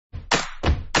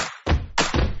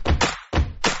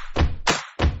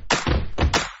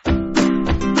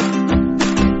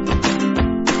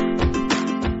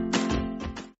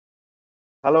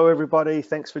Hello, everybody.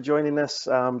 Thanks for joining us.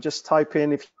 Just type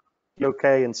in if you're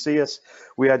okay and see us.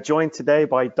 We are joined today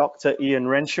by Dr. Ian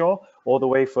Renshaw, all the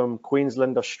way from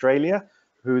Queensland, Australia,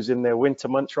 who's in their winter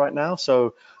months right now.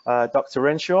 So, Dr.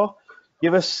 Renshaw,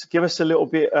 give us a little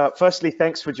bit. Firstly,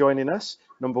 thanks for joining us,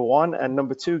 number one, and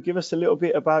number two, give us a little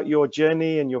bit about your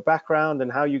journey and your background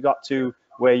and how you got to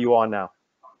where you are now.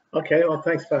 Okay, well,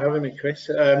 thanks for having me, Chris.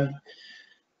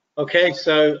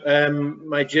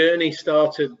 My journey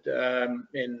started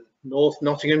in North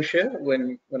Nottinghamshire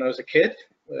when I was a kid,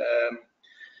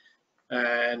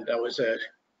 and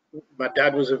my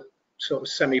dad was a sort of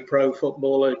semi-pro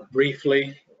footballer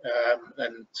briefly,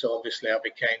 and so obviously I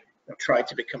tried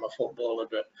to become a footballer,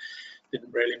 but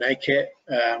didn't really make it.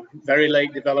 Very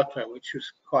late development, which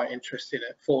was quite interesting.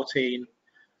 At 14,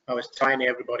 I was tiny.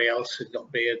 Everybody else had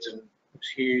got beards and was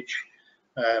huge.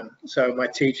 So my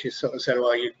teachers sort of said,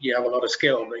 well, you have a lot of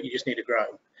skill, but you just need to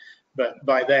grow. But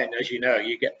by then, as you know,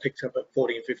 you get picked up at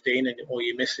 14, 15 or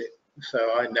you miss it. So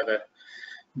I never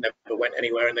went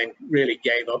anywhere, and then really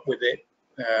gave up with it,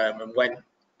 and went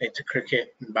into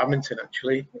cricket and badminton,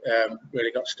 actually.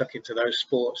 Really got stuck into those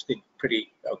sports, did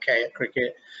pretty okay at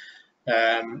cricket.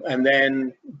 And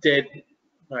then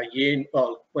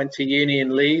went to uni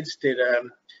in Leeds, did a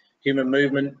human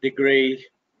movement degree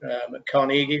at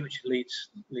Carnegie, which leads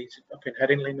up in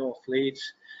Headingley, North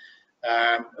Leeds,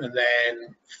 and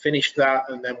then finished that,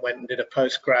 and then went and did a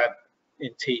postgrad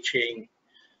in teaching,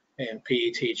 in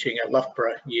PE teaching at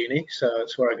Loughborough Uni. So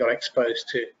that's where I got exposed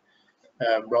to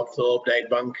Rob Thorpe, Dave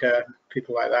Bunker,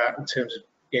 people like that, in terms of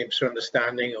games for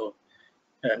understanding, or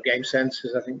game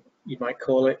senses, I think you might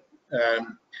call it.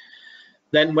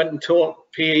 Then went and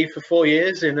taught PE for 4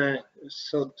 years in a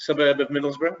suburb of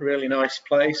Middlesbrough, really nice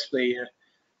place.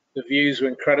 The views were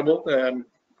incredible.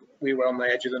 We were on the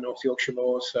edge of the North Yorkshire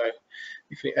Moors, so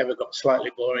if it ever got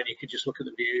slightly boring, you could just look at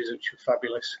the views, which were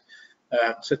fabulous.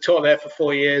 So taught there for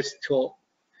 4 years,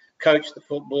 coached the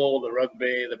football, the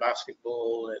rugby, the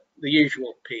basketball, the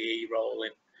usual PE role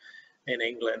in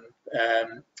England.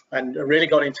 And I really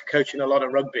got into coaching a lot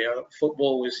of rugby.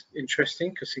 Football was interesting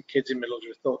because the kids in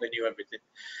Middlesbrough thought they knew everything.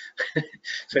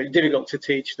 So it was difficult to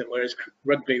teach them, whereas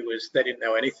rugby they didn't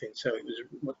know anything. So it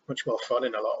was much more fun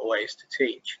in a lot of ways to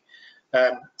teach.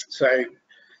 So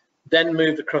then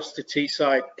moved across to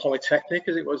Teesside Polytechnic,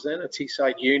 as it was then, a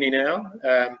Teesside Uni now,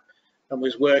 and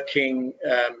was working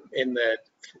in the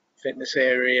fitness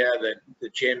area, the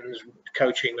gyms,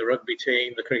 coaching the rugby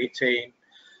team, the cricket team.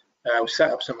 We set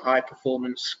up some high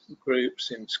performance groups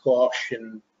in squash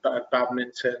and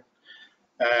badminton.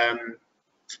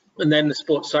 And then the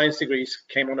sports science degrees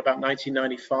came on about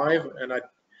 1995, and I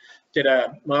did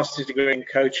a master's degree in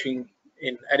coaching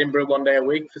in Edinburgh 1 day a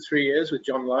week for 3 years with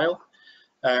John Lyle,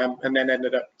 and then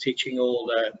ended up teaching all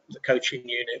the coaching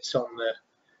units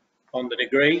on the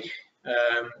degree,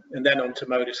 and then on to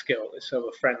motor skill. So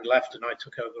a friend left and I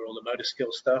took over all the motor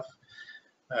skill stuff,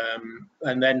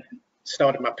 and then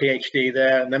started my PhD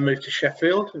there, and then moved to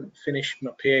Sheffield and finished my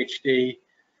PhD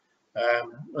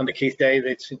under Keith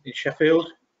Davids in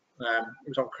Sheffield. It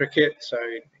was on cricket, so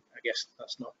I guess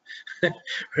that's not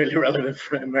really relevant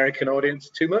for an American audience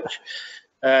too much.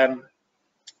 And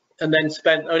then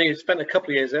spent a couple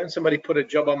of years there, and somebody put a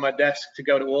job on my desk to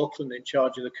go to Auckland in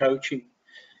charge of the coaching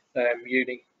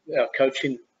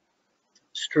coaching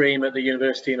stream at the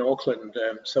university in Auckland.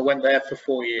 So went there for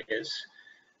 4 years.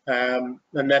 And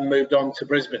then moved on to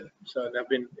Brisbane. So I've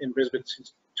been in Brisbane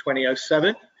since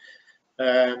 2007.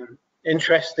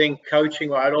 Interesting coaching.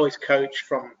 Well, I'd always coached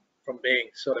from being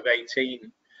sort of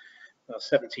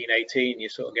 17, 18. You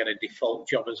sort of get a default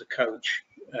job as a coach.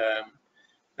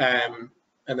 And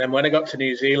then when I got to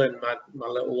New Zealand, my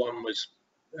little one was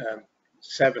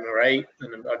 7 or 8,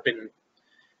 and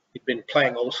he'd been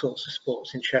playing all sorts of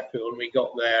sports in Sheffield. And we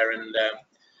got there, and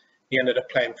he ended up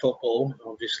playing football,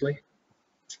 obviously.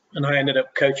 And I ended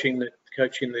up coaching the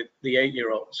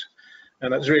 8-year-olds,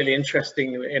 and that's really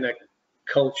interesting in a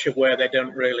culture where they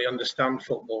don't really understand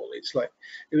football. It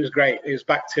was great. It was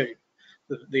back to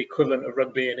the equivalent of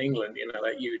rugby in England. You know,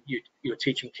 like you were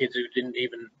teaching kids who didn't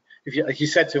even, if you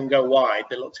said to them go wide,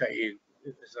 they looked at you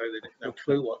as though they didn't no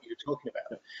clue what you were talking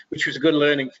about, which was good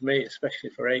learning for me, especially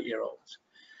for 8-year-olds.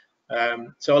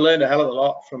 So I learned a hell of a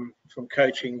lot from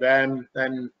coaching them.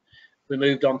 Then we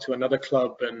moved on to another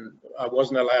club, and I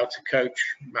wasn't allowed to coach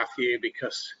Matthew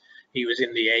because he was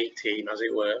in the A team, as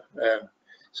it were.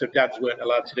 So dads weren't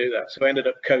allowed to do that. So I ended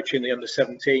up coaching the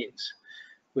under-17s,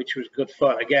 which was good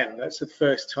fun. Again, that's the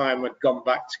first time I'd gone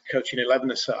back to coaching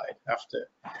 11-a-side after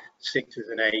 6s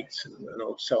and 8s and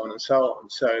so on and so on.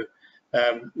 So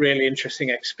really interesting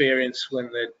experience when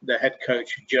the head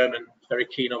coach, German, very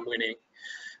keen on winning,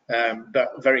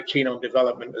 but very keen on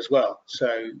development as well.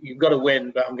 So you've got to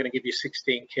win, but I'm going to give you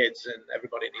 16 kids and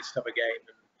everybody needs to have a game,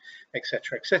 and et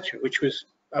cetera, which was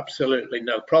absolutely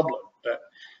no problem. But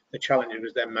the challenge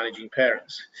was then managing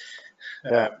parents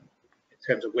in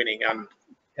terms of winning and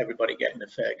everybody getting a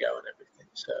fair go and everything.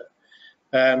 So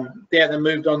yeah, then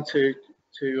moved on to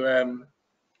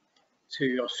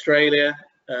Australia.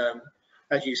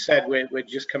 As you said, we're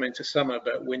just coming to summer,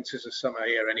 but winters are summer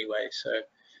here anyway. So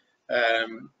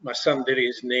my son did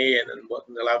his knee and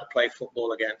wasn't allowed to play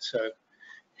football again. So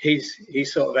he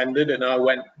sort of ended, and I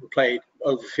went and played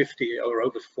over 50 or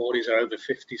over 40s or over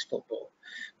 50s football,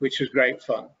 which was great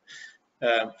fun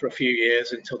for a few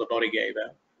years until the body gave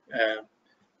out.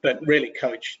 But really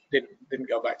didn't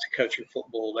go back to coaching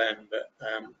football then, but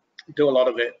do a lot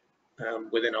of it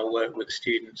within our work with the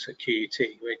students at QUT.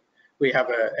 We have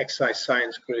an exercise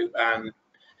science group, and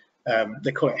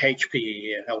they call it HPE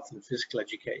here, Health and Physical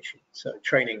Education. So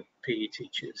training PE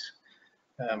teachers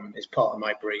is part of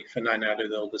my brief, and I now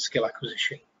do all the skill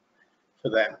acquisition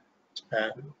for them.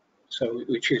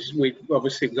 We've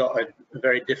obviously got a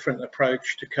very different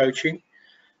approach to coaching,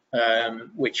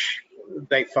 which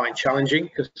they find challenging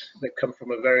because they come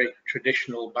from a very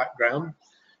traditional background.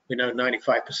 We know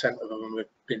 95% of them have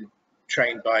been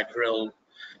trained by drill,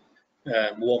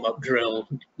 warm-up drill,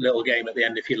 little game at the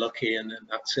end if you're lucky, and then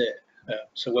that's it.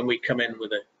 So when we come in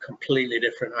with a completely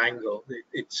different angle,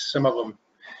 some of them,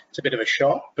 it's a bit of a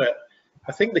shock. But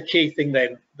I think the key thing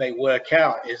they work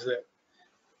out is that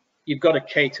you've got to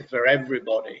cater for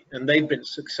everybody, and they've been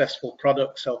successful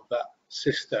products of that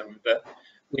system. But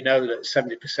we know that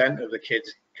 70% of the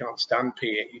kids can't stand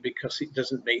PE because it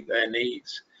doesn't meet their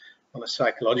needs on a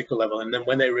psychological level. And then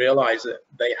when they realize that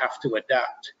they have to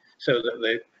adapt so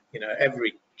that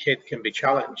every kid can be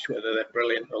challenged, whether they're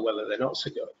brilliant or whether they're not so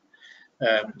good,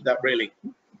 that really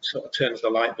sort of turns the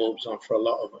light bulbs on for a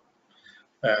lot of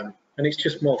them. And it's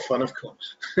just more fun, of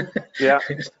course. Yeah.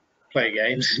 Playing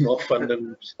games is more fun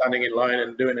than standing in line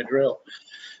and doing a drill.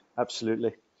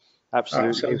 Absolutely. That's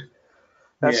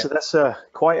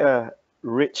quite a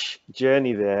rich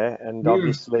journey there, and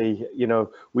obviously,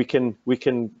 we can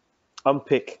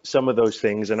unpick some of those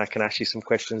things, and I can ask you some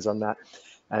questions on that.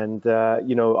 And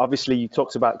obviously, you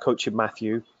talked about coaching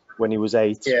Matthew when he was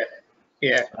 8.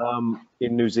 Yeah.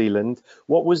 In New Zealand.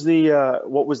 What was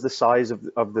the size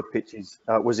of the pitches?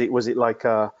 Was it like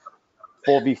a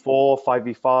 4v4,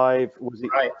 5v5? Was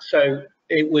it right? So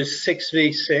it was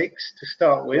 6v6 to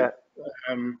start with. Yeah.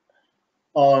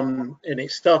 And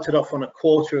it started off on a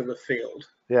quarter of the field.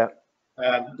 Yeah.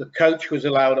 The coach was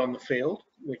allowed on the field,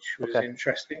 which was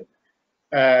interesting.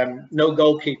 No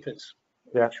goalkeepers,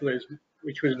 yeah.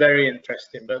 which was very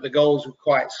interesting. But the goals were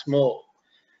quite small.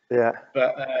 Yeah.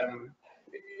 But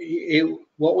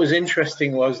what was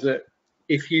interesting was that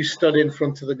if you stood in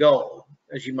front of the goal,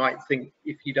 as you might think,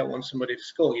 if you don't want somebody to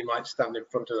score, you might stand in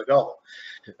front of the goal.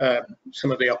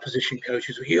 Some of the opposition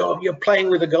coaches were, you're playing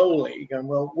with a goalie. Going,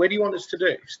 well, where do you want us to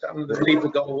do? Stand and leave the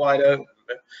goal wide open.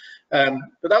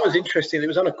 But that was interesting. It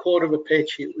was on a quarter of a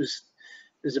pitch. It was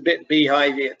a bit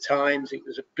beehivey at times. It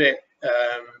was a bit,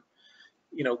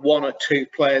 one or two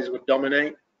players would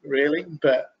dominate, really.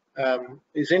 But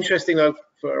it's interesting, though,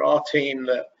 for our team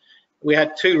that we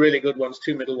had 2 really good ones,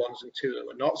 2 middle ones, and 2 that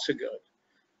were not so good.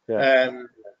 Yeah.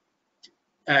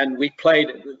 And we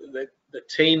played the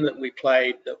team that we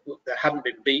played that hadn't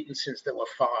been beaten since they were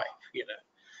 5,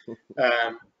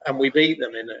 and we beat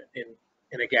them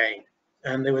in a game,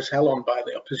 and there was hell on by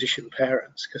the opposition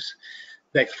parents because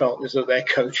they felt as though their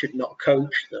coach had not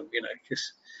coached them,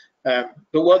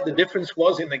 but what the difference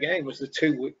was in the game was the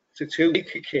two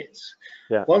weaker kids.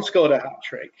 Yeah. One scored a hat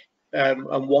trick, and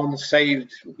one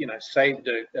saved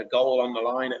a goal on the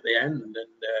line at the end, and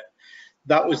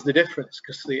that was the difference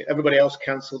because everybody else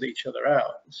cancelled each other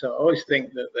out. So I always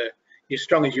think that you're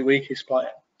strong as your weakest player.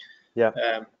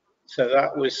 Yeah. So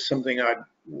that was something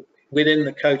within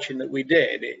the coaching that we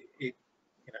did. It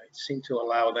seemed to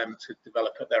allow them to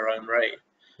develop at their own rate.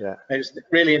 Yeah. It was a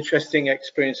really interesting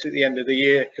experience at the end of the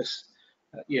year because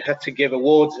you had to give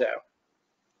awards out,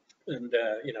 and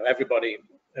everybody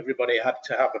had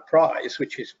to have a prize,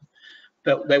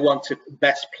 but they wanted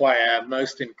best player,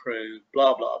 most improved,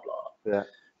 blah blah blah. Yeah.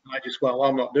 And I just went, well,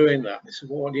 I'm not doing that. They said,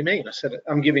 well, what do you mean? I said,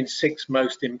 I'm giving 6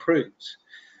 most improved,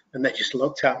 and they just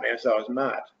looked at me as I was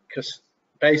mad because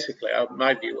basically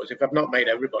my view was if I've not made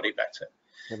everybody better,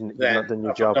 then I've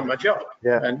not done my job.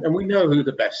 Yeah. And we know who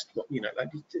the best,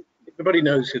 everybody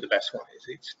knows who the best one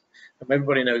is.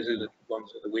 Everybody knows who the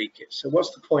ones that are the weakest. So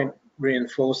what's the point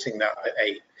reinforcing that at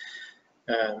 8?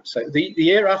 So the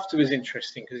year after was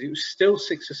interesting because it was still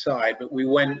 6-a-side, but we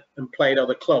went and played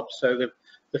other clubs. So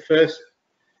the first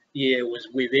year was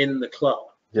within the club.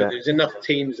 So there's enough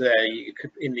teams there. You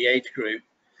could, in the age group,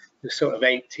 there's sort of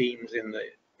 8 teams in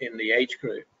the age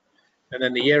group. And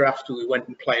then the year after, we went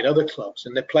and played other clubs,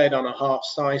 and they played on a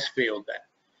half-size field then.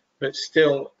 But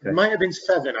still, it might have been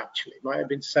 7 actually. It might have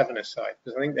been 7 aside,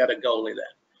 because I think they had a goalie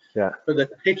then. Yeah. But the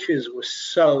pitches were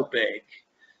so big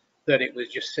that it was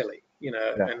just silly, you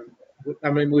know. Yeah. And I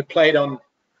mean, we played on.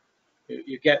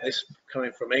 You get this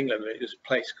coming from England. It was a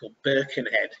place called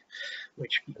Birkenhead,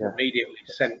 which immediately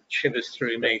sent shivers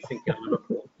through me thinking of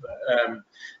Liverpool. But,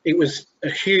 it was a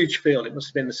huge field. It must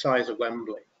have been the size of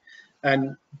Wembley.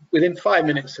 And within 5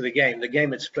 minutes of the game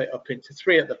had split up into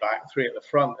 3 at the back, 3 at the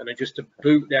front, and just a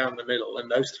boot down the middle. And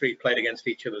those 3 played against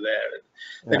each other there.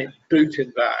 And then it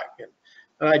booted back.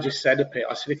 And I just said to Pete,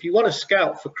 I said, if you want to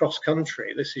scout for cross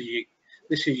country, this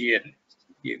is your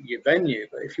venue.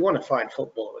 But if you want to find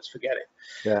footballers, forget it.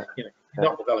 Yeah. You know, you're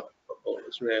not developing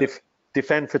footballers really.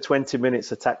 Defend for 20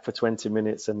 minutes, attack for 20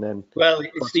 minutes, and then. Well,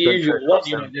 it's the usual one.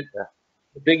 You know,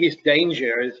 the biggest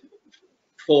danger is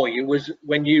for you was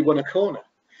when you won a corner.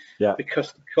 Yeah.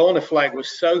 Because the corner flag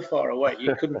was so far away,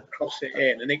 you couldn't cross it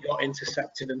in, and it got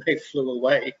intercepted, and they flew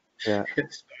away. Yeah. So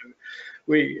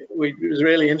it was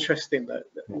really interesting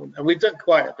and we've done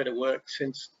quite a bit of work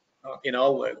since in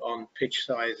our work on pitch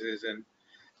sizes and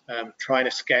trying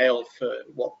to scale for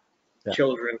what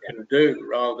children can do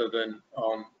rather than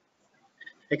on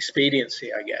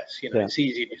expediency, I guess. You know, it's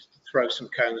easy just to throw some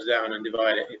cones down and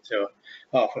divide it into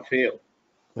half a field.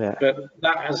 Yeah. But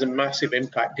that has a massive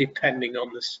impact depending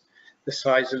on the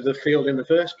size of the field in the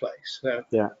first place. So,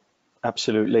 yeah,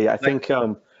 absolutely. I think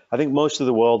most of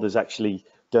the world has actually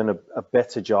done a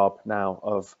better job now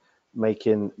of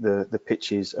making the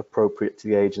pitches appropriate to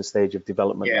the age and stage of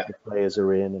development that the players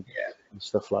are in and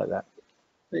stuff like that.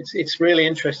 It's really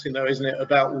interesting though, isn't it,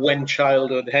 about when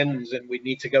childhood ends and we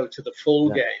need to go to the full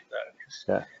game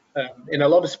though. In a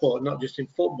lot of sport, not just in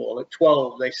football, at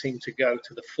 12 they seem to go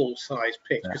to the full size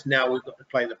pitch because now we've got to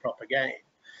play the proper game.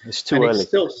 It's too early. It's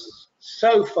still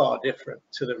so far different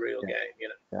to the real game, you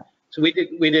know. Yeah. So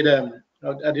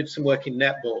I did some work in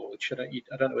netball, which I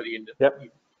don't know whether you know. Yep.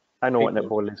 I know what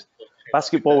netball is.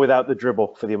 Basketball without the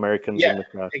dribble for the Americans in the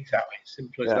crowd. Exactly.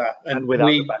 Simple as that. And without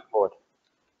the backboard.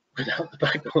 Without the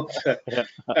backboard. So,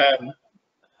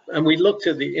 and we looked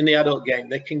at in the adult game,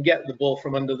 they can get the ball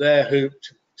from under their hoop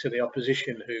to the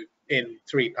opposition hoop in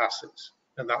 3 passes.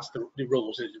 And that's the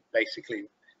rules is basically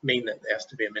mean that there has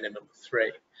to be a minimum of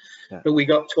 3. Yeah. But we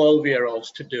got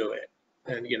 12-year-olds to do it.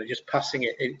 And, you know, just passing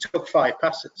it, it took 5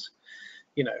 passes.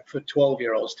 You know, for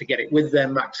 12-year-olds to get it with their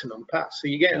maximum pass. So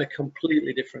you're getting a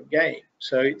completely different game.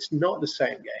 So it's not the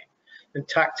same game. And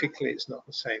tactically, it's not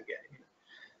the same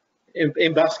game.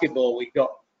 In basketball, we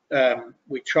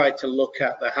tried to look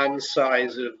at the hand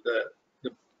size of the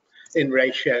in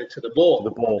ratio to the ball.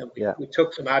 We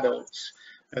took some adults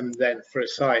and then for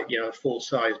a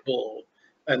full-size ball.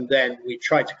 And then we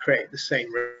tried to create the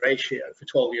same ratio for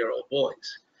 12-year-old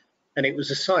boys. And it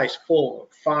was a size 4 or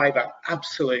 5 at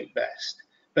absolute best,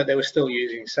 but they were still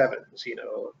using 7s, you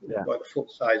know, by the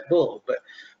full-size ball. But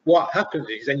what happens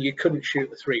is then you couldn't shoot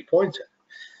the 3-pointer.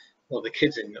 Well, the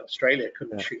kids in Australia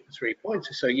couldn't shoot the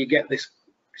 3-pointer. So you get this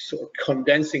sort of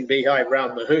condensing beehive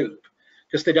around the hoop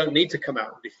because they don't need to come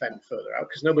out and defend further out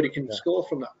because nobody can score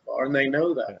from that far, and they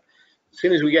know that. As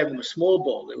soon as we gave them a small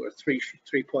ball, there were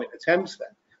 3-point attempts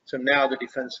then. So now the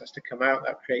defense has to come out.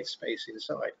 That creates space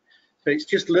inside. So it's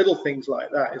just little things like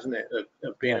that, isn't it,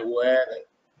 of being aware that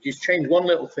you just change one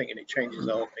little thing and it changes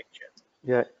the whole picture.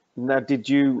 Yeah. Now, did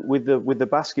you, with the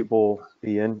basketball,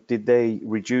 Ian, did they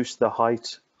reduce the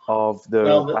height of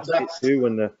the basket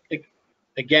too?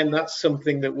 Again, that's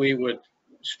something that we would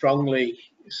strongly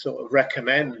sort of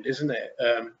recommend, isn't it?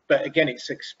 But again,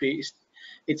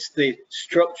 it's the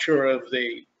structure of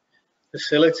the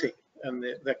facility and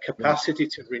the capacity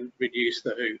to reduce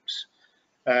the hoops.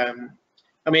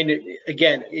 I mean,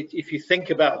 again, if you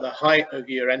think about the height of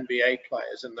your NBA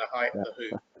players and the height of the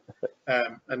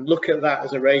hoop, and look at that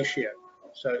as a ratio.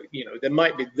 So, you know, there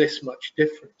might be this much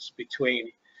difference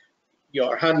between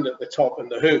your hand at the top and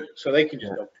the hoop, so they can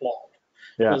just go plop.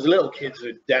 Those little kids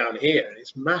are down here, and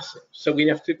it's massive. So we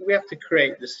have to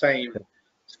create the same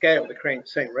scale, the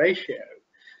same ratio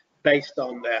based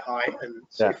on their height. And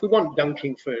so if we want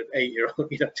dunking for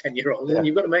 8-year-old, 10-year-olds, then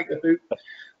you've got to make the hoop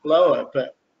lower.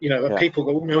 But you know, people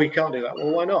go, no, you can't do that.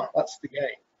 Well, why not? That's the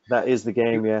game. That is the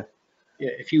game, yeah.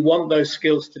 If you want those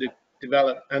skills to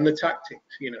develop and the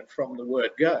tactics, you know, from the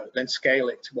word go, then scale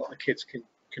it to what the kids can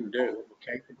do and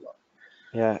are capable of.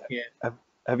 Yeah.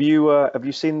 Have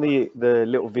you seen the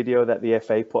little video that the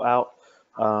FA put out?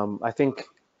 I think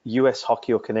US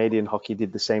hockey or Canadian hockey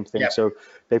did the same thing. So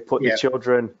they put the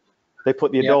children they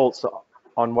put the Yeah. adults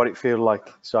on what it feels like.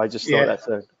 So I just thought Yeah. that's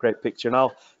a great picture, and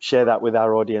I'll share that with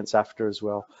our audience after as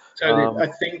well. So I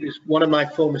think one of my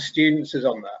former students is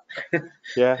on that.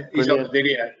 Yeah, He's on the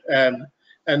brilliant. video.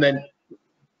 And then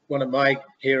one of my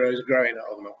heroes growing up,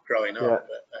 well, not growing Yeah, up,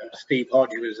 but Steve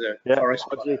Hodge was a yeah, Forest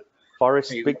Hodgie, player.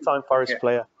 Forest, He, big time Forest yeah,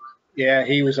 player. yeah,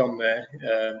 he was on there.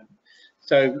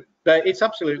 So, but it's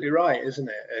absolutely right, isn't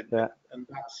it? Yeah. And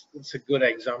that's a good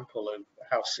example of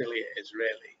how silly it is,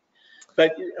 really.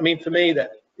 But I mean, for me,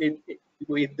 that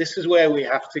this is where we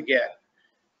have to get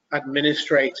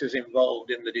administrators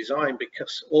involved in the design,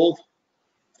 because all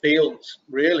fields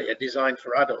really are designed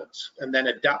for adults and then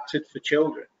adapted for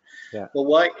children. Yeah.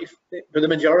 Well, but the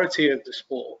majority of the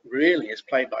sport really is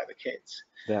played by the kids.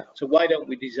 Yeah. So why don't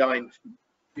we design,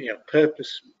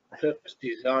 purpose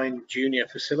designed junior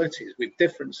facilities with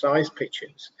different size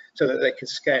pitches so that they can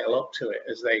scale up to it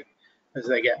as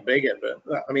they get bigger?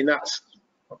 But I mean, that's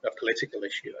a political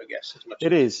issue, I guess, as much.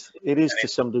 It is to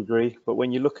some degree, but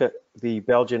when you look at the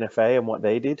Belgian FA and what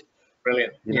they did,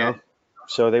 brilliant, you know,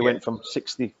 so they went from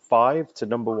 65 to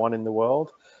 #1 in the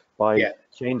world by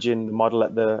changing the model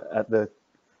at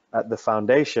the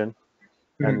foundation.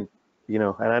 And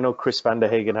and I know Chris van der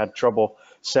Hagen had trouble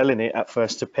selling it at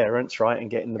first to parents, right, and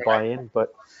getting the buy-in,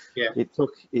 but it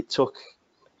took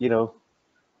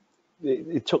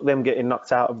them getting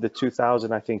knocked out of the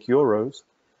 2000, I think, Euros,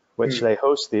 which they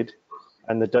hosted,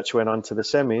 and the Dutch went on to the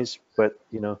semis. But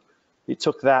it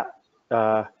took that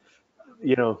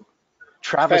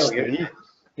travesty.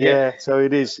 Yeah, so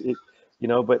it is,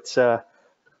 but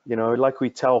like we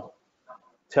tell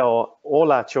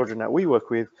all our children that we work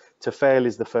with, to fail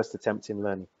is the first attempt in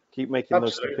learning. Keep making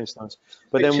those stepping stones.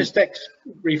 But it's then just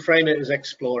reframe it as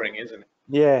exploring, isn't it?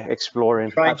 Yeah,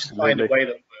 exploring. Trying Absolutely. to find a way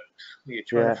that works. You're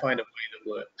trying to find a way that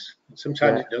works. And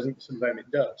sometimes it doesn't, sometimes it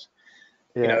does.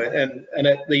 And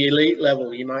at the elite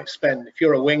level, you might spend, if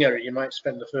you're a winger, you might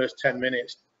spend the first 10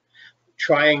 minutes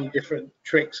trying different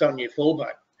tricks on your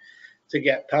fullback to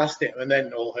get past it, and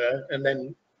then or her, and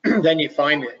then then you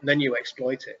find it, and then you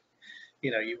exploit it.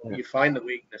 You find the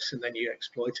weakness, and then you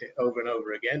exploit it over and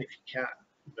over again if you can.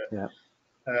 But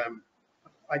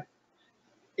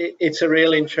it's a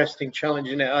real interesting challenge,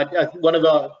 isn't it? One of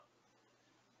our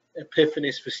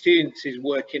epiphanies for students is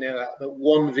working out that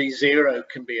 1v0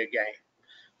 can be a game,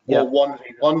 or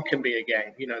 1v1 can be a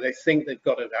game. They think they've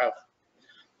got to have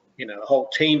a whole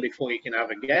team before you can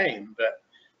have a game, but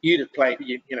you'd have played,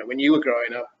 when you were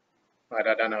growing up. I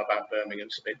don't know about Birmingham,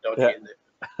 it's a bit dodgy, isn't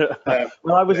it?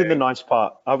 Well, I was in the nice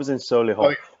part. I was in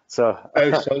Solihull.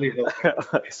 Solihull.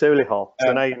 Solihull.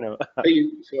 So now you know. But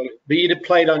you'd have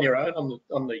played on your own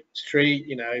on the street,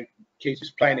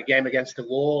 just playing a game against the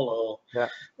wall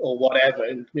or whatever,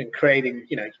 and creating,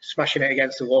 smashing it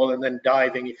against the wall and then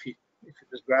diving if it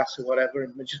was grass or whatever,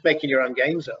 and just making your own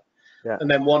games up. Yeah.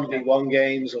 And then 1v1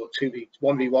 games or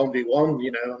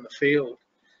 1v1v1, on the field.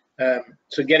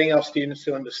 So getting our students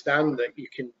to understand that you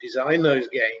can design those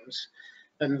games,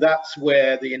 and that's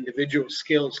where the individual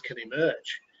skills can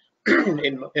emerge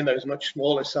in those much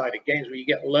smaller sided games where you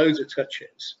get loads of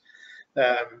touches.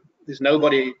 There's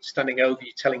nobody standing over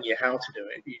you telling you how to do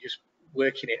it. You're just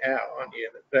working it out, aren't you?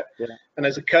 And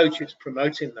as a coach, it's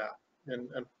promoting that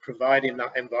and providing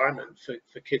that environment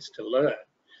for kids to learn.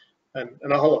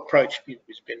 And our whole approach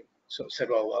has been sort of said,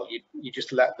 well, you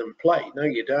just let them play. No,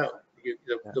 you don't.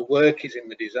 The work is in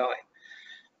the design,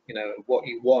 what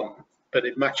you want, but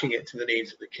matching it to the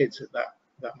needs of the kids at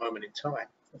that moment in time.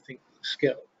 I think the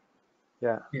skill.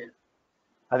 Yeah.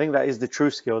 I think that is the true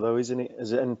skill, though, isn't it?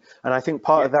 And I think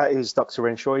part of that is, Dr.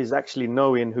 Renshaw, is actually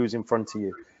knowing who's in front of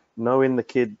you, knowing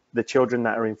the children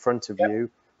that are in front of you,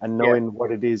 and knowing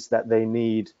what it is that they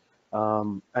need,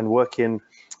 and working,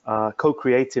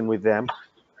 co-creating with them,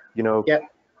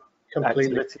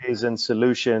 activities and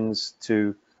solutions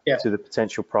to the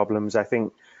potential problems. I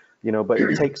think, but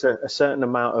it takes a certain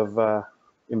amount of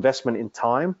investment in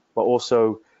time, but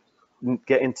also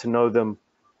getting to know them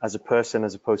as a person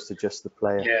as opposed to just the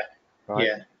player.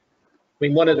 Right? I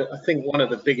mean, I think one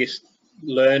of the biggest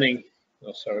learning.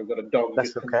 Oh, sorry, I've got a dog.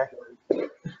 That's okay.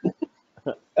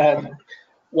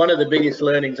 One of the biggest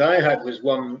learnings I had was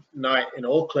one night in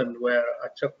Auckland where I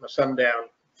took my son down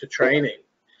for training,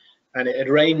 and it had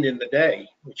rained in the day,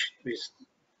 which is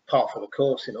part of the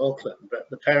course in Auckland, but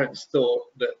the parents thought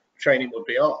that training would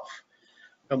be off,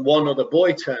 and one other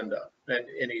boy turned up,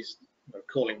 and he's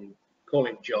call him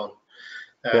John,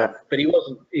 but he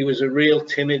wasn't. He was a real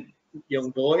timid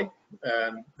young boy,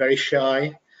 very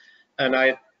shy, and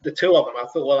the two of them, I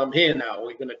thought, well, I'm here now,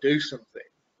 we're going to do something,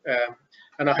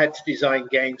 and I had to design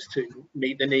games to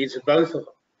meet the needs of both of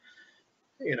them.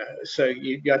 so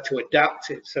you had to adapt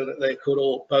it so that they could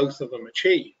both of them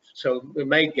achieve. So we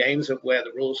made games of where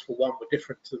the rules for one were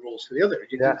different to the rules for the other.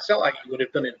 It's not like you would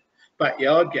have done in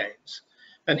backyard games.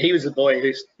 And he was the boy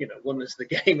who's won us the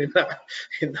game in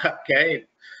that game.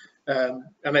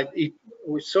 And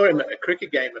we saw him at a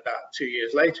cricket game about 2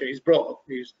 years later. He was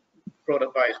brought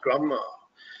up by his grandma,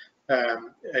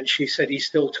 and she said he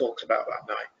still talks about that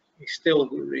night.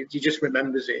 He just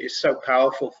remembers it. It's so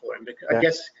powerful for him. I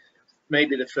guess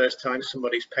maybe the first time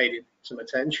somebody's paid him some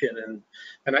attention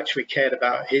and actually cared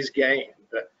about his game.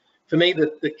 But for me,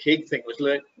 the key thing was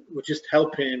just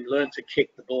helping him learn to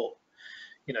kick the ball.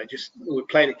 We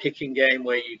played a kicking game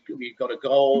where you got a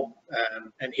goal,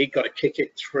 and he got to kick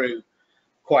it through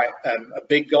quite a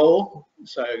big goal.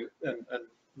 So and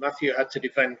Matthew had to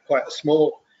defend quite a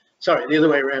small. Sorry, the other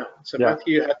way around. So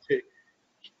Matthew had to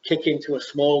kick into a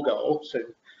small goal. So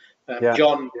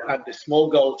John had the small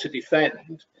goal to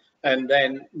defend, and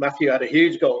then Matthew had a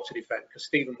huge goal to defend because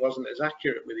Stephen wasn't as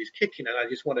accurate with his kicking, and I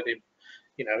just wanted him,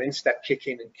 in-step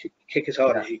kicking and kick as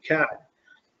hard as you can.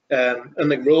 And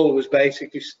the rule was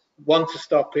basically 1 to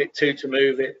stop it, 2 to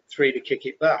move it, 3 to kick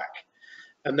it back.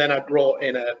 And then I brought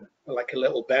in a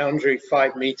little boundary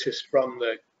 5 meters from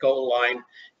the goal line.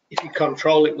 If you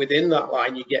control it within that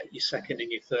line, you get your second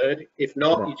and your third. If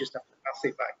not, you just have to pass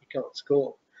it back. You can't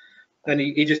score. And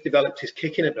he just developed his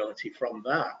kicking ability from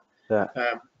that.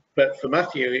 But for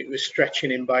Matthew, it was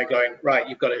stretching him by going, right,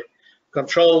 you've got to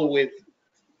control with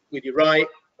your right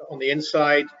on the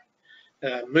inside,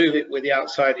 move it with the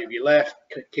outside of your left,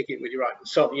 kick it with your right, and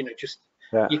so on.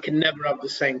 You can never have the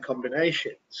same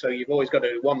combination. So you've always got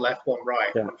to do one left, one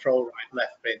right, control right,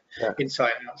 left,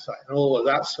 inside, outside, and all of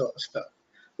that sort of stuff.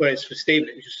 Whereas for Stephen,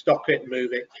 it was just stop it,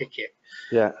 move it, kick it.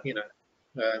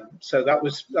 So that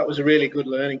was a really good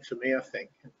learning for me, I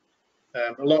think.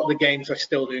 A lot of the games I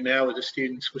still do now with the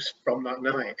students was from that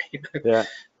night.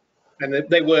 And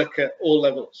they work at all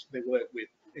levels. They work with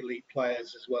elite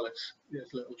players as well as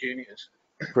little juniors.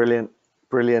 Brilliant.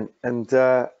 And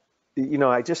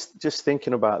I just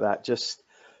thinking about that.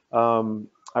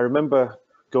 I remember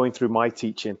going through my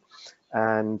teaching,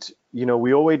 and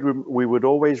we would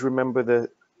always remember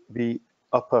the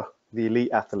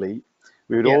elite athlete.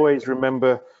 We would always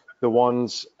remember the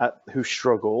ones who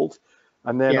struggled,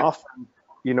 and then often,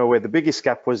 where the biggest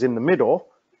gap was in the middle,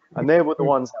 and they were the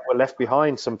ones that were left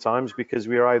behind sometimes because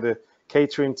we were either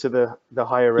catering to the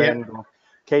higher end or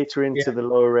catering to the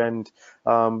lower end.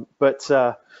 I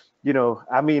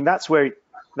mean, that's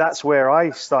where I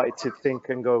started to think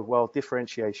and go, well,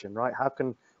 differentiation, right? How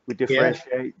can we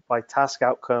differentiate by task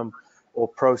outcome or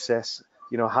process?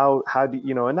 How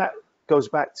do and that goes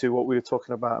back to what we were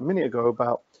talking about a minute ago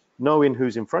about knowing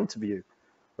who's in front of you,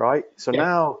 right? So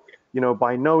now,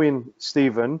 by knowing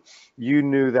Stephen, you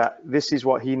knew that this is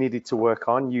what he needed to work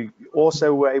on. You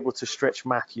also were able to stretch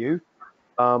Matthew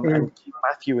and keep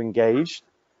Matthew engaged.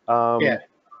 Did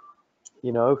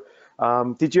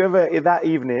you ever, that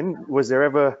evening, was there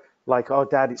ever like, oh,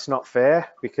 Dad, it's not fair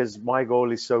because my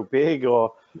goal is so big,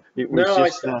 or it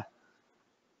was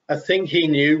I think he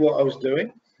knew what I was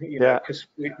doing, because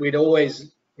we'd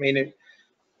always,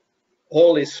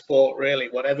 all his sport really,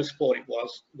 whatever sport it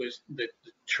was the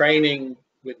training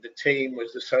with the team,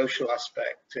 was the social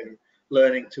aspect and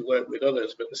learning to work with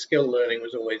others, but the skill learning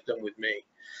was always done with me.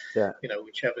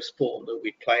 Whichever sport that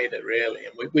we played at, really.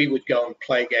 And we would go and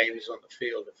play games on the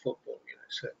field of football,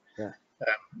 so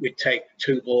we'd take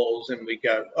 2 balls and we'd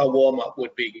go, our warm-up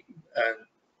would be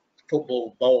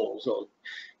football bowls, or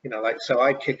so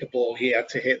I'd kick a ball, he had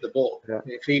to hit the ball.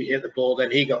 If he hit the ball,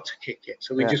 then he got to kick it.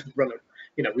 So we just run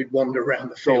it, we'd wander around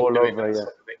the field all doing that sort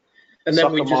of thing. And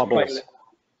then we just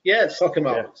play soccer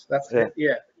marbles. That's it.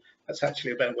 That's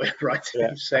actually a better way of writing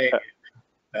and saying it.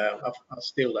 I'll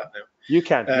steal that now. You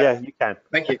can, you can.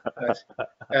 Thank you.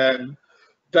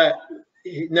 But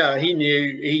no, he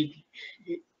knew.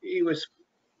 He was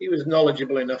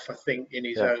knowledgeable enough, I think, in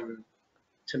his own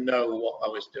to know what I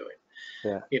was doing.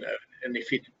 And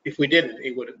if we didn't,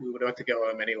 we would have had to go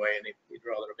home anyway, and he'd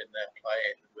rather have been there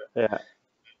playing.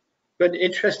 But an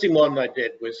interesting one I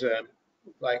did was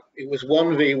it was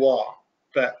 1v1,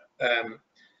 but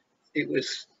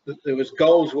there was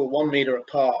goals were 1 meter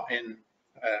apart in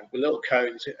with little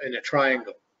cones in a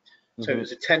triangle. So it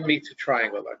was a 10-meter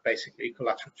triangle, like basically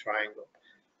equilateral triangle,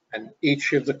 and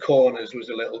each of the corners was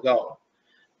a little goal.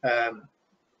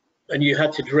 And you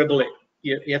had to dribble it.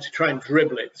 You had to try and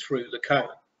dribble it through the cone.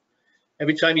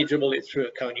 Every time you dribbled it through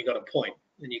a cone, you got a point,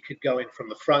 and you could go in from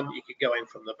the front, you could go in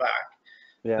from the back.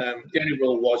 The only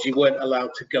rule was you weren't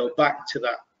allowed to go back to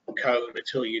that cone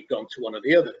until you'd gone to one of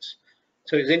the others.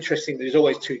 So it's interesting. There's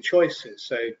always 2 choices.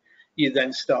 So you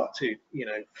then start to,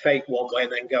 fake one way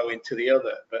and then go into the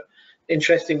other. But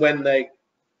interesting, when they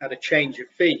had a change of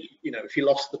feet, if you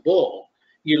lost the ball,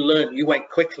 you went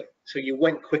quickly. So you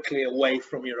went quickly away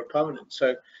from your opponent.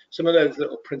 So some of those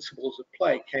little principles of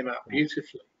play came out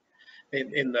beautifully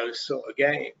in those sort of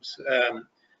games.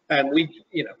 And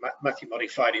Matthew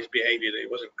modified his behavior, that he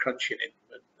wasn't crunching him.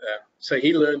 So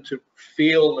he learned to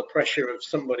feel the pressure of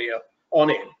somebody on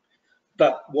him,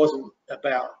 but wasn't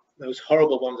about those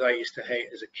horrible ones I used to hate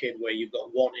as a kid, where you've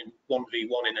got 1v1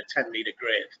 in a 10-meter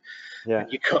grid. Yeah.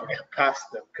 And you can't get past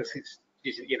them because it's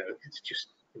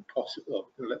just impossible.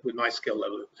 With my skill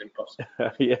level, it was impossible.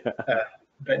 Yeah.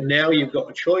 But now you've got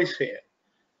a choice here.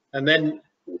 And then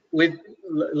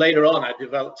later on, I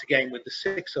developed a game with the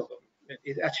 6 of them.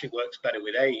 It actually works better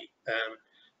with 8,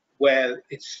 where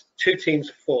it's 2 teams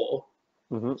of 4,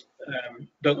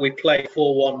 but we play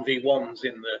 4 1v1s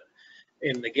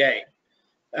in the game,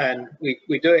 and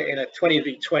we do it in a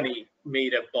 20v20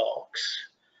 meter box.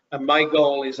 And my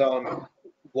goal is on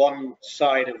one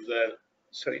side of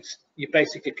so you're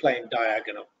basically playing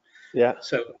diagonal. Yeah.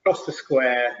 So across the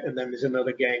square, and then there's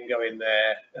another game going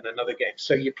there, and another game.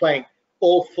 So you're playing,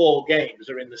 all 4 games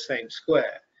are in the same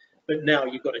square. But now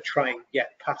you've got to try and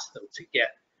get past them to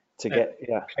get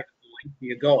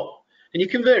your goal. And you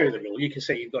can vary the rule. You can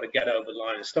say you've got to get over the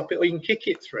line and stop it, or you can kick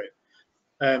it through.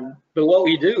 But what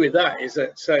we do with that is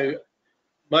that, so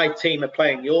my team are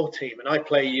playing your team, and I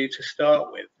play you to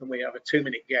start with, and we have a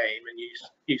 2-minute game, and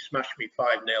you smash me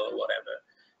 5-0 or whatever.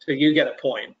 So you get a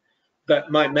point.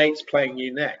 But my mate's playing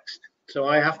you next. So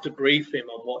I have to brief him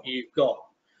on what you've got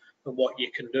and what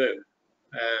you can do.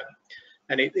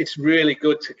 And it's really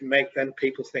good to make then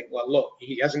people think, well, look,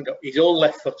 he's all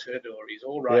left-footed, or he's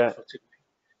all right-footed. Yeah.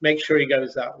 Make sure he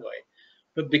goes that way.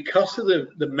 But because of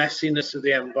the messiness of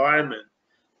the environment,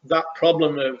 that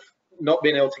problem of not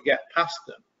being able to get past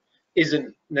them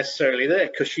isn't necessarily there,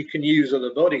 because you can use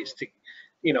other bodies to,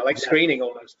 like screening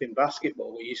almost in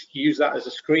basketball, where you use that as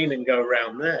a screen and go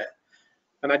around there.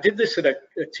 And I did this at a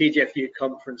TGFU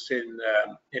conference in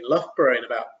Loughborough in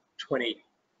about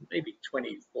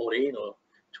 2014 or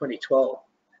 2012,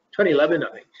 2011, I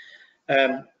think.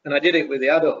 And I did it with the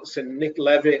adults, and Nick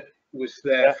Levitt was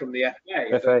there from the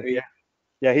FA.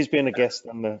 Yeah, he's been a guest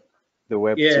on the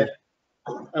web too.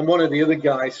 And one of the other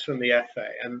guys from the FA,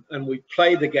 and we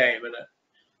played the game,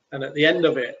 and at the end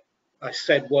of it, I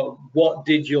said, well, what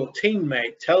did your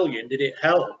teammate tell you? Did it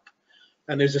help?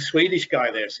 And there's a Swedish guy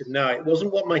there who said, no, it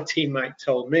wasn't what my teammate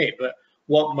told me, but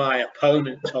what my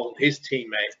opponent told his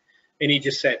teammate. And he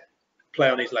just said, play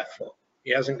on his left foot.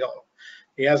 He hasn't got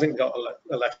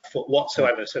a left foot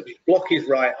whatsoever. So if he block his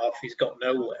right off, he's got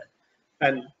nowhere.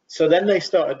 And so then they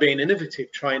started being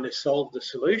innovative, trying to solve the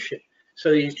solution.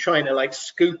 So he's trying to like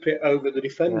scoop it over the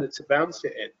defender to bounce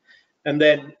it in, and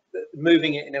then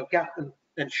moving it in a gap and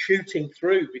shooting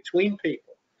through between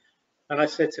people. And I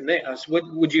said to Nick, I said,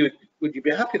 would you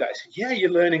be happy with that? I said, yeah, you're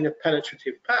learning a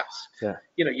penetrative pass. Yeah.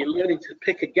 You're learning to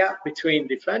pick a gap between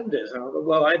defenders. And I thought,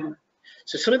 well,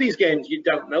 so some of these games, you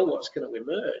don't know what's going to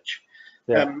emerge.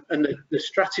 Yeah. And the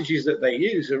strategies that they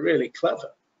use are really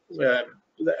clever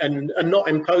and not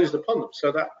imposed upon them.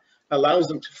 So that allows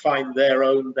them to find their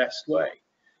own best way.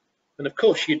 And of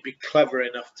course, you'd be clever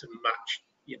enough to match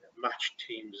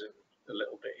teams a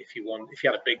little bit if you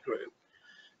had a big group.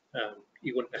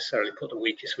 You wouldn't necessarily put the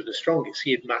weakest with the strongest.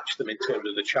 You'd match them in terms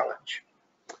of the challenge.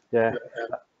 Yeah.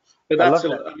 But that's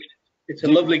it's a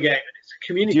lovely game. It's a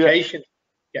communication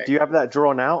game. Do you have that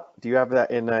drawn out? Do you have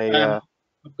that in a?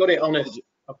 I've got it a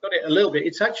little bit.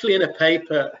 It's actually in a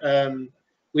paper.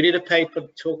 We did a paper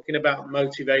talking about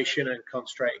motivation and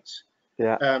constraints.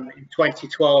 Yeah. In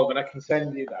 2012, and I can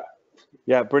send you that.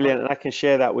 Yeah, brilliant, and I can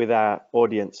share that with our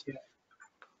audience. Yeah.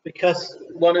 Because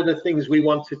one of the things we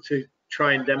wanted to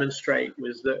try and demonstrate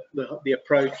was that the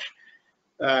approach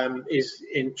is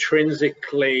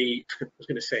intrinsically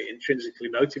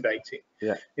motivating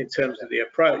in terms of the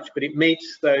approach, but it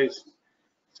meets those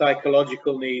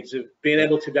psychological needs of being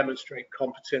able to demonstrate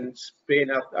competence, being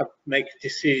able to make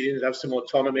decisions, have some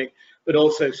autonomy, but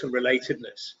also some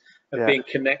relatedness of being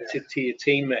connected to your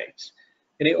teammates.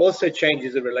 And it also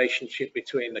changes the relationship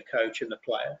between the coach and the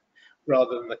player,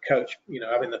 rather than the coach,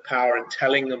 having the power and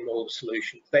telling them all the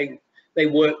solutions. They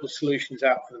work the solutions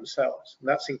out for themselves, and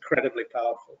that's incredibly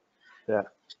powerful. Yeah.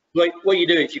 What you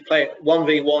do is you play it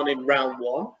 1v1 in round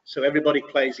 1, so everybody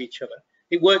plays each other.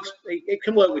 It works. It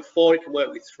can work with 4. It can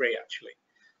work with 3 actually.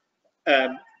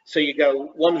 So you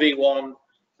go 1v1.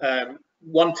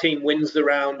 One team wins the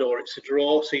round, or it's a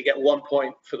draw, so you get 1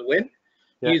 point for the win.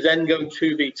 Yeah. You then go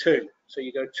 2v2. So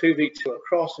you go 2v2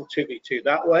 across and 2v2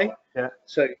 that way. Yeah.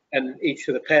 So, and each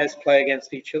of the pairs play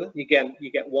against each other. You get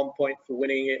 1 point for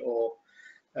winning it, or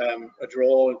a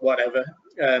draw, whatever.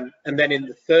 And then in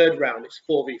the third round, it's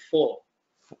 4v4.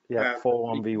 Yeah,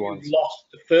 4-1v1s. You lost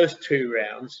the first 2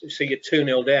 rounds, so you're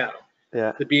 2-0 down.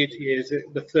 Yeah. The beauty is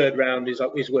that the third round is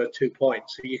worth 2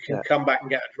 points, so you can come back and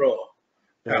get a draw.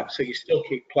 Yeah. So you still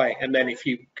keep playing, and then if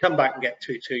you come back and get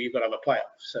 2-2, you've got to have a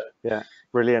playoff. So yeah,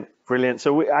 brilliant.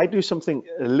 So I do something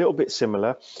a little bit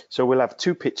similar. So we'll have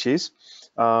 2 pitches,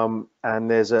 and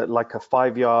there's like a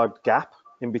 5-yard gap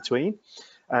in between,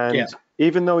 and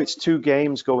even though it's 2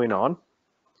 games going on,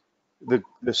 the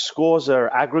scores are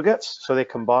aggregates, so they're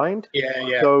combined.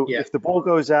 So if the ball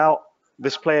goes out,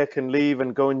 this player can leave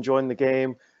and go and join the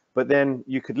game. But then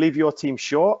you could leave your team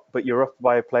short, but you're up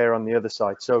by a player on the other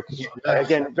side. So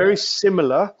again, very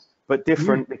similar but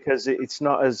different, because it's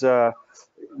not as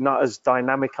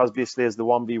dynamic, obviously, as the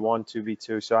 1v1,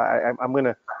 2v2. So I'm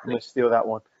gonna steal that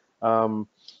one. And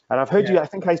I've heard you. I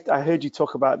think I heard you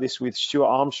talk about this with Stuart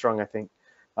Armstrong. I think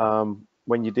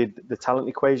when you did the Talent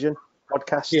Equation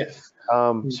podcast. Yes.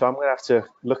 So I'm gonna have to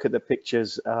look at the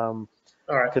pictures. All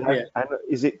right.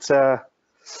 Is it?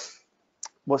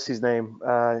 What's his name?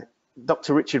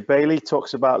 Dr. Richard Bailey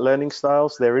talks about learning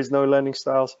styles. There is no learning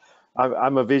styles.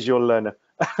 I'm a visual learner,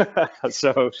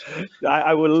 so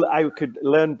I could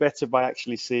learn better by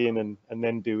actually seeing and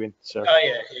then doing. So.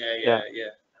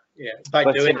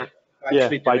 By doing.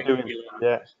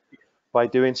 By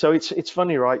doing. So it's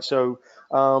funny, right? So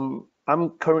I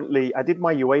did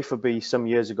my UEFA B some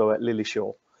years ago at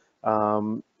Lillyshaw.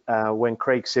 When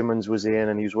Craig Simmons was in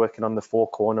and he was working on the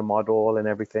 4-corner model and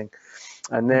everything.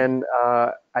 And then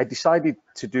I decided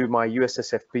to do my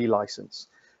USSFB license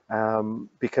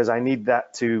because I need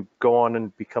that to go on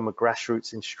and become a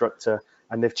grassroots instructor.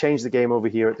 And they've changed the game over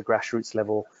here at the grassroots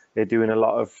level. They're doing a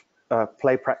lot of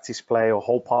play, practice, play, or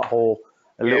whole part whole,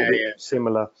 a little bit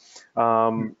similar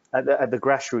at the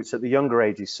grassroots at the younger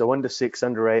ages. So under 6,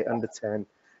 under 8, under 10,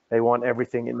 they want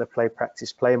everything in the play,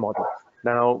 practice, play model.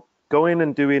 Now, going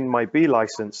and doing my B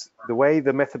license, the way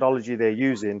the methodology they're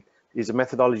using is a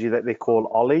methodology that they call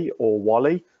OLLY or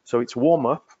WALLY. So it's warm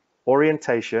up,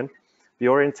 orientation. The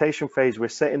orientation phase, we're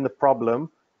setting the problem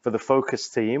for the focus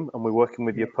team and we're working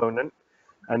with the opponent.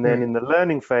 And then in the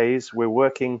learning phase, we're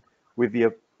working with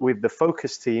the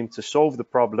focus team to solve the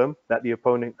problem that the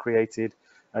opponent created.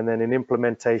 And then in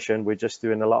implementation, we're just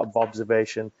doing a lot of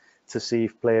observation to see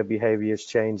if player behavior is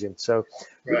changing. So,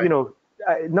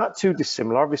 not too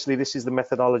dissimilar. Obviously, this is the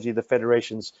methodology the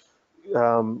federation's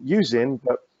using,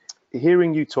 but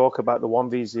hearing you talk about the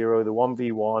 1v0, the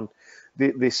 1v1,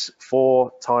 this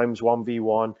 4 times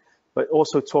 1v1, but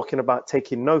also talking about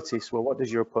taking notice. Well, what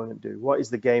does your opponent do? What is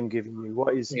the game giving you?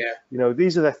 What is,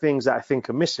 these are the things that I think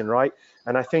are missing, right?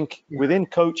 And I think within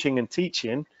coaching and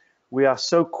teaching, we are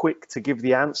so quick to give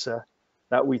the answer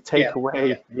that we take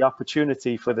away the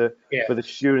opportunity for the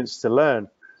students to learn,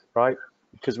 right?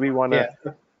 Because we want to,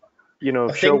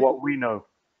 show what we know.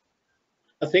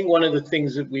 I think one of the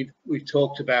things that we've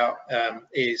talked about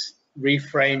is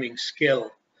reframing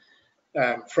skill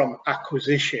from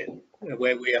acquisition,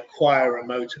 where we acquire a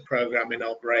motor program in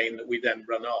our brain that we then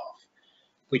run off,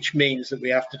 which means that we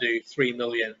have to do 3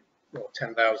 million or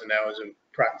 10,000 hours of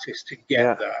practice to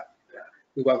get that.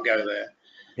 We won't go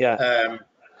there.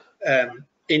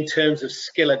 In terms of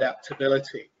skill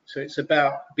adaptability, so it's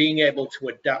about being able to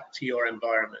adapt to your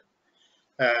environment.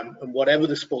 And whatever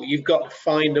the sport, you've got to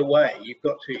find a way. You've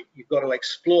got to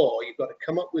explore. You've got to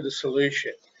come up with a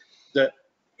solution that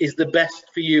is the best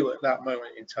for you at that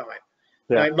moment in time.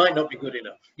 Now, it might not be good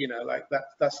enough. Like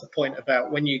that's the point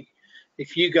about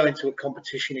if you go into a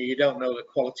competition and you don't know the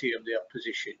quality of the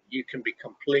opposition, you can be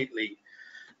completely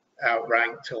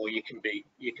outranked, or you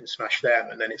can smash them,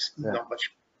 and then it's not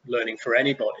much learning for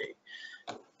anybody.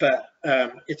 But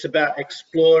it's about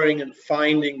exploring and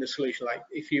finding the solution. Like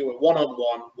if you were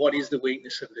one-on-one, what is the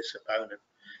weakness of this opponent?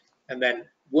 And then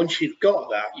once you've got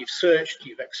that, you've searched,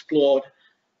 you've explored,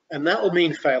 and that will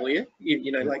mean failure.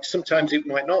 Like sometimes it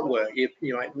might not work.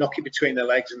 You might knock it between their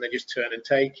legs and they just turn and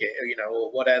take it,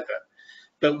 or whatever.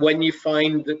 But when you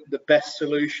find the best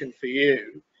solution for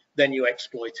you, then you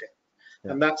exploit it.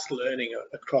 And that's learning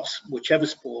across whichever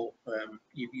sport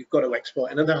you've got to explore.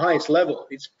 And at the highest level,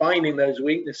 it's finding those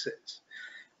weaknesses.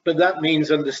 But that means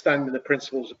understanding the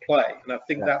principles of play. And I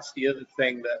think that's the other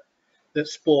thing that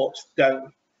sports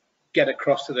don't get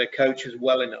across to their coaches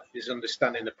well enough, is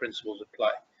understanding the principles of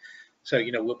play. So,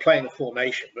 we're playing a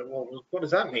formation, but what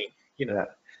does that mean?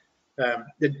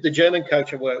 The German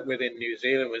coach I worked with in New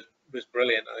Zealand was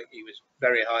brilliant. I think he was a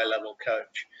very high level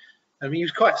coach. I mean, he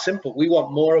was quite simple. We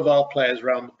want more of our players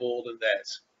around the ball than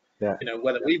theirs. Yeah. You know,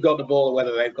 whether we've got the ball or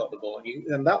whether they've got the ball,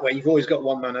 and that way you've always got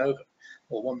one man over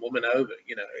or one woman over.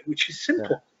 You know, which is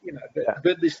simple. You know,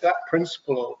 but it's that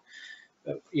principle.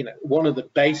 You know, one of the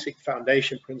basic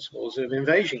foundation principles of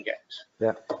invasion games.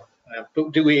 Yeah.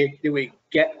 But do we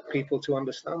get people to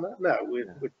understand that? No,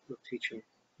 we're teaching,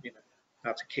 you know,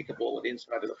 how to kick a ball at the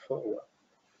inside of the foot.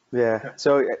 Yeah.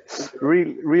 So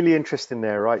really interesting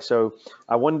there, right? So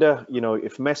I wonder, you know,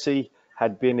 if Messi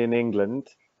had been in England,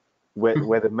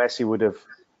 whether Messi would have,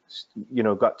 you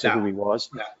know, got to who he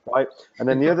was, right? And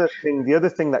then the other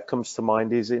thing that comes to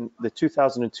mind is in the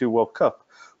 2002 World Cup,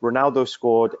 Ronaldo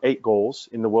scored 8 goals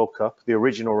in the World Cup, the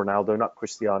original Ronaldo, not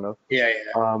Cristiano,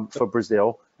 for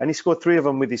Brazil, and he scored 3 of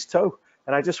them with his toe.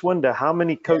 And I just wonder how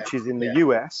many coaches in the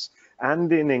US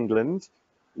and in England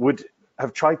would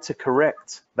have tried to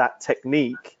correct that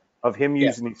technique of him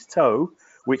using his toe,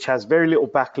 which has very little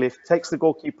backlift, takes the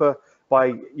goalkeeper by,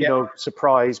 you know,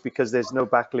 surprise because there's no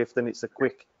backlift and it's a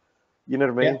quick, you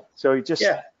know what I mean? So it just...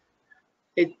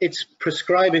 It's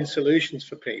prescribing solutions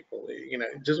for people. You know,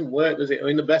 it doesn't work, does it? I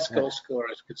mean, the best goal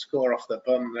scorers could score off their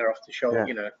bum, they're off the shoulder,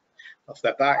 you know, off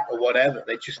their back or whatever.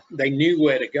 They knew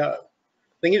where to go.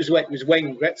 I think it was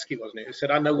Wayne Gretzky, wasn't it, who said,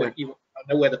 "I know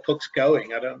where the puck's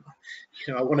going. I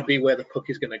want to be where the puck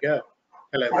is going to go."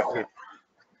 Hello, Matthew.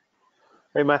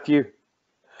 Hey, Matthew.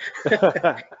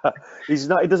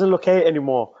 He doesn't look 8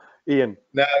 anymore, Ian.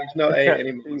 No, he's not 8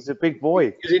 anymore. He's a big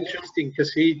boy. It's interesting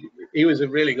because he was a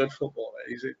really good footballer.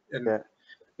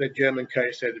 The German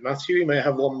coach said, "Matthew, you may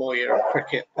have one more year of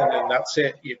cricket, and then that's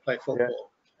it. You play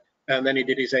football." And then he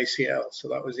did his ACL, so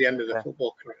that was the end of the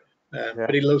football career.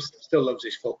 But he still loves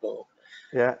his football.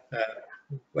 Yeah.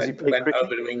 Went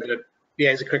over to England.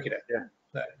 Yeah, he's a cricketer.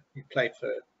 Yeah. He played for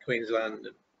Queensland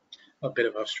and a bit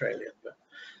of Australia. But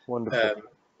wonderful.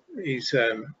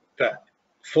 But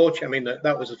fortunate. I mean,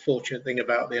 that was a fortunate thing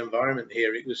about the environment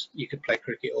here. It was you could play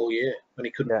cricket all year. When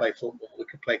he couldn't play football, we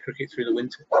could play cricket through the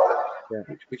winter,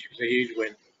 which was a huge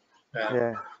win.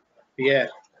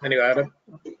 Anyway, I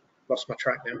lost my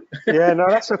track now. No,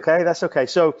 that's okay. That's okay.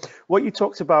 So what you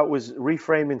talked about was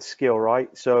reframing skill,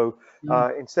 right? So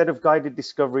instead of guided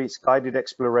discovery, it's guided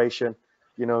exploration.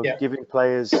 You know, giving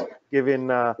players,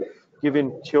 giving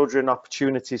children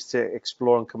opportunities to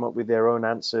explore and come up with their own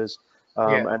answers.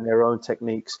 And their own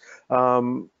techniques.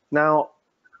 Now,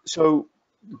 so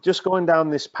just going down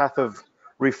this path of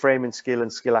reframing skill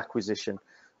and skill acquisition,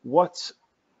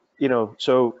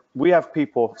 so we have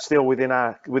people still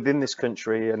within this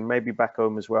country and maybe back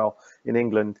home as well in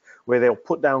England, where they'll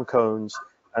put down cones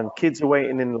and kids are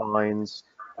waiting in lines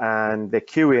and they're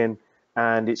queuing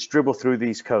and it's dribble through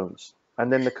these cones.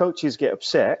 And then the coaches get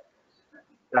upset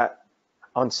that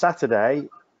on Saturday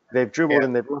they've dribbled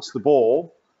and they've lost the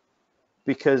ball,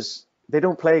 because they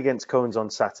don't play against cones on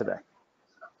Saturday,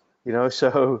 you know.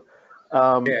 So,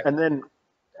 and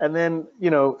then,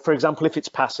 you know, for example, if it's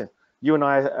passing, you and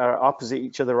I are opposite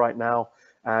each other right now,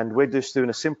 and we're just doing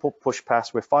a simple push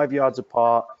pass. We're 5 yards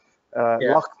apart,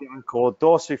 lock the ankle,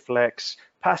 dorsiflex,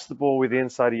 pass the ball with the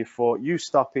inside of your foot. You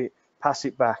stop it, pass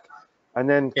it back, and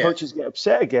then coaches get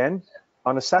upset again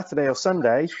on a Saturday or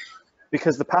Sunday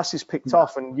because the pass is picked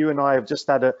off, and you and I have just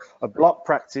had a block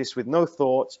practice with no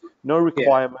thoughts, no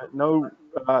requirement, no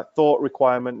thought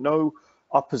requirement, no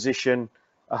opposition,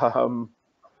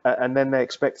 and then they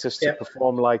expect us to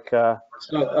perform like.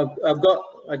 So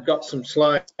I've got some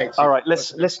slides. All right,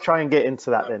 let's try and get into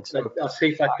that then. So I'll see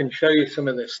if I can show you some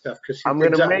of this stuff, because I'm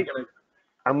going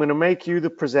to make you the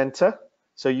presenter,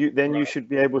 so you should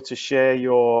be able to share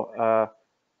your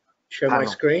show panel.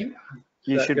 My screen.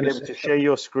 You should be able to share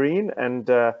your screen and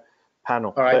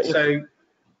panel. All right. So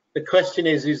the question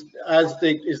is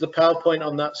the PowerPoint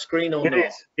on that screen or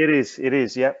not? It is.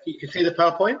 Yeah. You can see the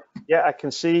PowerPoint? Yeah, I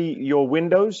can see your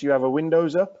windows. You have a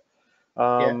Windows up,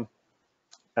 and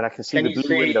I can see the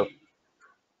blue window.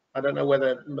 I don't know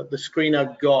whether the screen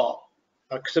I've got,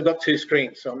 because I've got 2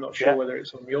 screens, so I'm not sure whether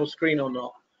it's on your screen or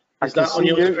not. Is that on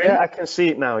your screen? Yeah, I can see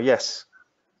it now. Yes.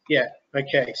 Yeah.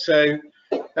 Okay. So.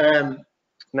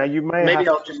 Now you maybe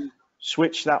I'll just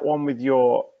switch that one with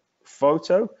your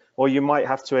photo, or you might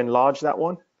have to enlarge that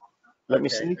one. Let me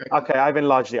see. Okay, I've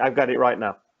enlarged it. I've got it right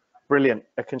now. Brilliant.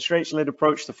 A constraint-led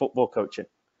approach to football coaching.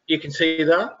 You can see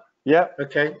that? Yeah.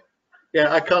 Okay.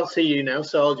 Yeah, I can't see you now,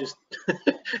 so I'll just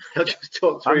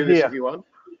talk through this if you want.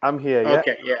 I'm here. Yeah.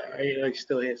 Okay. Yeah, you're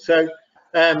still here. So,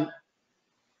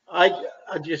 I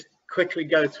just quickly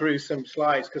go through some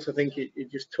slides because I think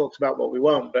it just talks about what we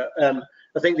want. But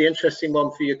I think the interesting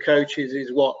one for your coaches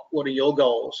is what are your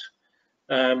goals?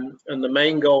 And the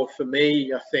main goal for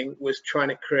me, I think, was trying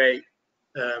to create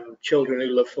children who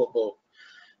love football.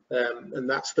 And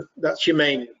that's your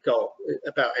main goal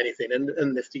about anything.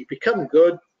 And if you become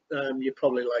good, you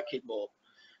probably like it more.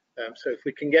 So if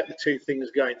we can get the two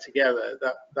things going together,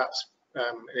 that's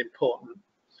an important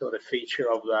sort of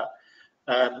feature of that.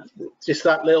 Just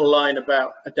that little line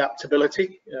about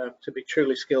adaptability. To be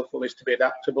truly skillful is to be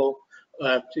adaptable.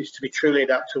 Is to be truly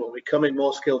adaptable. Becoming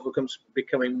more skillful comes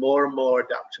becoming more and more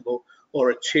adaptable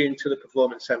or attuned to the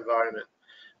performance environment.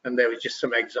 And there were just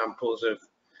some examples of,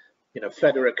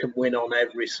 Federer can win on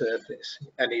every surface,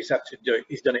 and he's had to do it.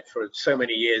 He's done it for so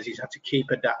many years. He's had to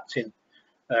keep adapting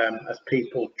as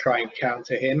people try and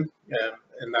counter him,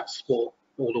 and that's sport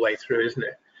all the way through, isn't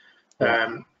it?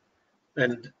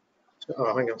 And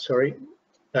hang on, sorry.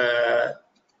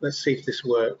 Let's see if this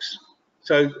works.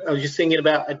 So I was just thinking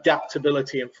about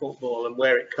adaptability in football and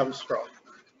where it comes from.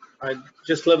 I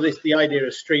just love the idea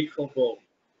of street football.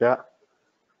 Yeah.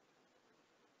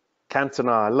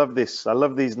 Cantona, I love this. I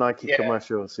love these Nike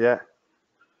commercials. Yeah.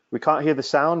 We can't hear the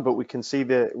sound, but we can see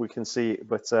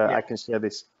but I can share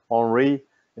this. Henri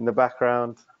in the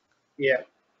background. Yeah.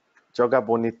 Joga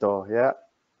bonito. Yeah.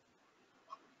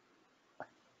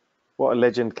 What a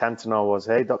legend Cantona was,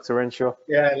 hey, Dr. Renshaw?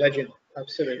 Yeah, legend.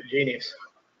 Absolute genius.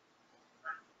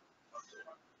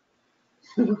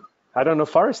 I don't know,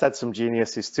 Forrest had some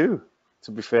geniuses too,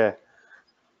 to be fair.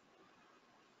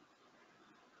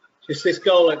 Just this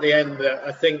goal at the end that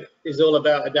I think is all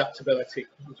about adaptability.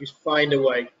 You just find a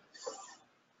way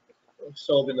of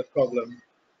solving the problem.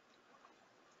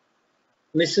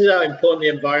 And this is how important the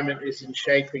environment is in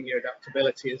shaping your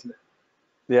adaptability, isn't it?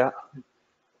 Yeah.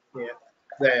 Yeah,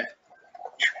 there.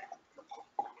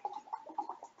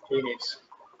 Genius.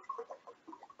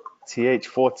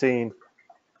 TH14.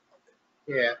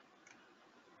 Yeah.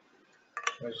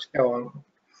 I'll just go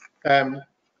on.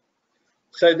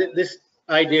 So this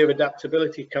idea of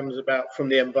adaptability comes about from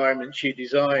the environments you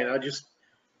design. I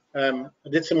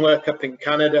did some work up in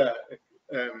Canada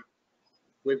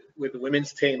with the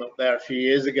women's team up there a few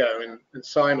years ago, and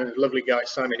Simon, a lovely guy,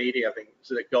 Simon Eady, I think, was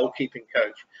the goalkeeping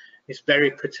coach. He's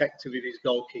very protective of his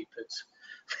goalkeepers.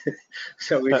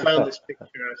 So we found this picture,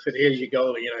 and I said, "Here's your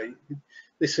goal.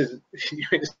 This is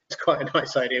it's quite a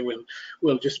nice idea.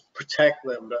 We'll just protect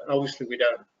them, but obviously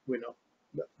we're not.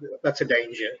 That's a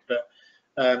danger. But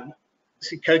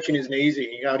see, coaching isn't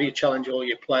easy. How do you challenge all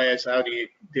your players? How do you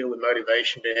deal with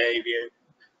motivation, behaviour?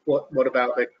 What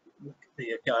about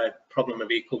the problem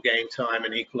of equal game time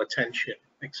and equal attention,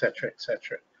 etc.,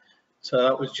 etc. So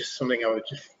that was just something I was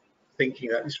just thinking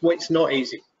that it's not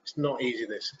easy. It's not easy,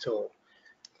 this at all.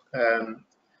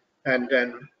 And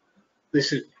then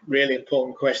this is really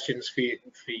important questions for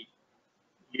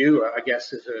you, I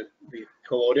guess, as the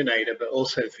coordinator, but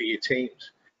also for your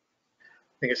teams.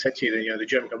 I think I said to you, the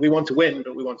German, we want to win,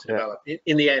 but we want to develop.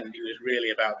 In the end, it was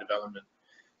really about development,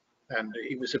 and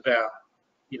it was about,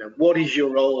 what is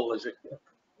your role as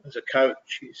a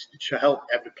coach? It's to help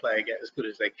every player get as good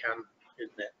as they can,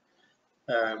 isn't it?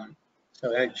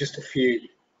 So just a few.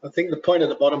 I think the point at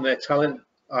the bottom there, talent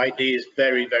ID is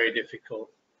very, very difficult.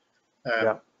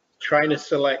 Trying to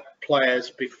select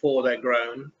players before they're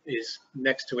grown is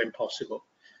next to impossible.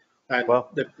 And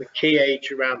the key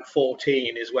age around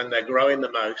 14 is when they're growing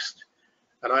the most.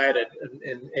 And I had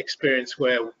an experience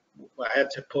where I had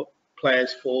to put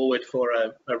players forward for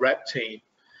a rep team.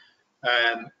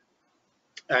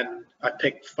 And I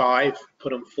picked 5,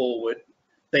 put them forward.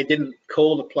 They didn't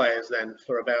call the players then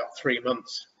for about 3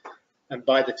 months. And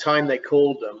by the time they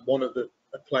called them, one of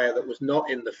a player that was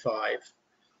not in the 5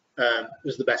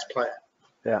 was the best player.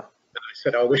 Yeah. And I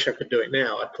said, I wish I could do it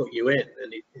now. I'd put you in.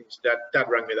 And his dad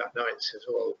rang me that night and says,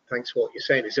 well, thanks for what you're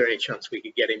saying. Is there any chance we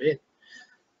could get him in?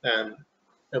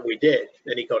 And we did.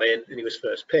 And he got in and he was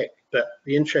first pick. But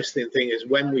the interesting thing is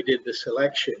when we did the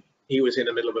selection, he was in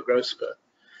the middle of a growth spurt.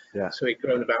 Yeah. So he'd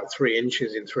grown about 3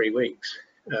 inches in 3 weeks.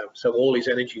 So all his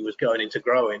energy was going into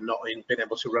growing, not in being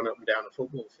able to run up and down a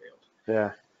football field.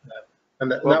 Yeah.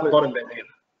 And that bottom bit,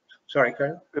 sorry,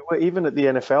 Karen? Even at the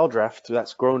NFL draft,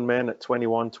 that's grown men at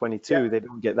 21, 22, they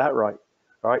don't get that right.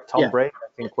 Tom Brady, I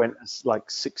think, went as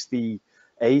like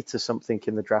 68 or something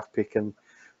in the draft pick, and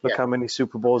look how many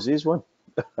Super Bowls he's won.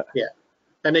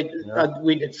 And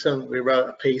we wrote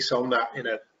a piece on that in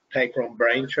a paper on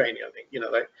brain training, I think.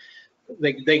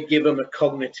 They give them a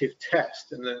cognitive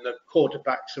test, and then the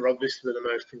quarterbacks are obviously the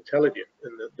most intelligent,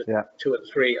 and the 2 and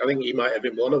 3, I think he might have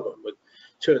been one of them, but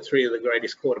 2 or 3 of the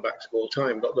greatest quarterbacks of all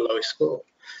time got the lowest score.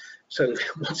 So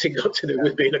what's it got to do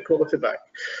with being a quarterback,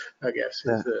 I guess,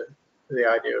 is the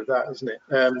idea of that, isn't it?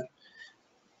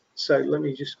 So let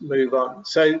me just move on.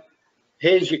 So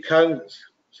here's your cones.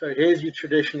 So here's your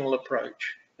traditional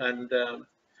approach. And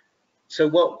So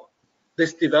what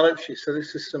this develops you, so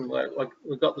this is some like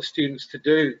we've got the students to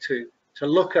do to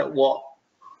look at what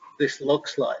this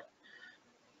looks like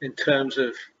in terms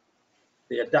of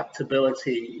the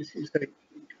adaptability. It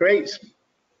creates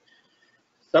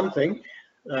something,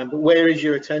 but where is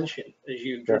your attention as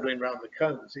you're dribbling around the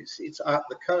cones? It's at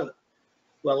the cone.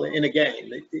 Well, in a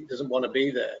game, it doesn't want to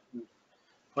be there.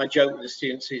 My joke with the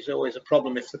students is always a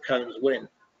problem if the cones win.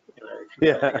 You know, if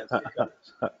you're playing against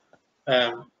the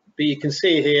cones. But you can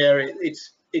see here,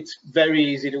 it's very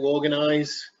easy to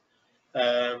organise.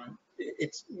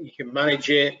 You can manage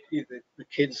it. The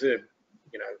kids are,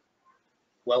 you know,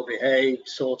 well behaved,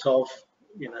 sort of,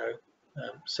 you know.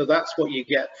 So that's what you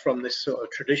get from this sort of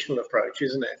traditional approach,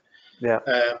 isn't it? Yeah.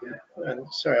 And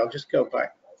sorry, I'll just go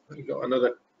back. You've got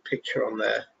another picture on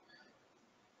there.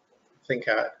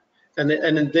 And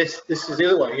then this is the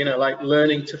other one, you know, like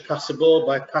learning to pass a ball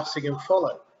by passing and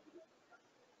follow.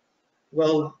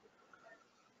 Well,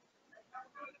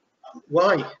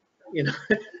 why? You know.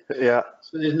 Yeah.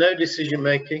 So there's no decision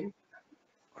making.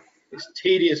 It's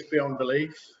tedious beyond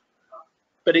belief,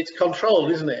 but it's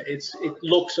controlled, isn't it? It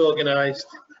looks organised,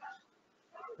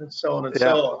 and so on and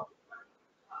so on.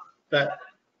 But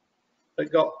it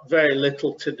got very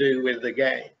little to do with the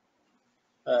game.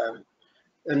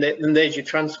 And there's your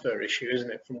transfer issue,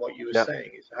 isn't it? From what you were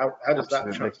saying, is how does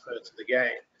that transfer to the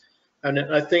game? And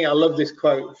I think I love this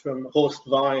quote from Horst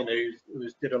Wein, who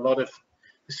did a lot of,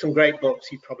 there's some great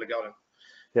books. You probably got them.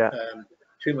 Yeah.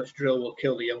 Too much drill will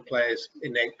kill the young players'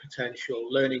 innate potential.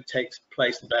 Learning takes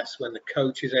place the best when the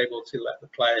coach is able to let the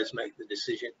players make the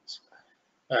decisions.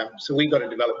 So we've got to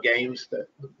develop games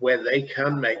where they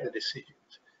can make the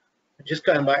decisions. And just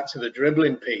going back to the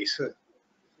dribbling piece,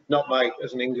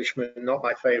 as an Englishman, not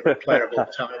my favourite player of all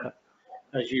time,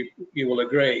 as you will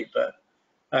agree. But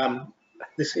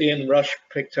this Ian Rush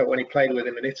picked up when he played with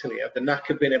him in Italy, had the knack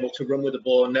of being able to run with the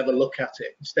ball and never look at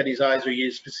it. Instead, his eyes were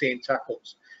used for seeing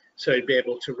tackles, so he'd be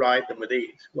able to ride them with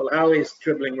ease. Well, how is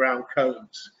dribbling around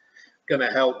cones going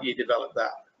to help you develop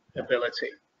that ability?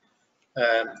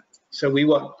 So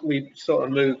we sort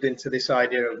of moved into this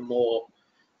idea of more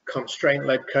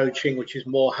constraint-led coaching, which is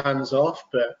more hands-off,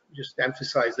 but just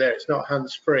emphasize there, it's not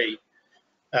hands-free,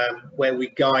 where we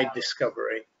guide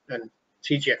discovery. And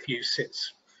TGFU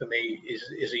sits, for me,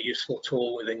 is a useful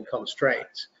tool within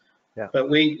constraints. Yeah. But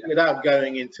without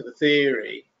going into the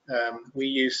theory, we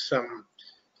use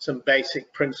some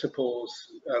basic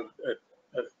principles of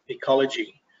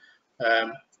ecology.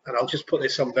 And I'll just put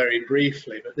this on very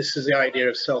briefly, but this is the idea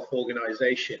of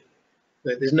self-organization.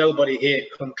 There's nobody here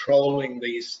controlling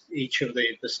each of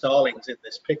the starlings in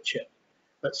this picture,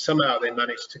 but somehow they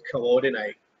manage to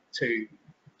coordinate to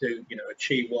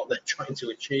achieve what they're trying to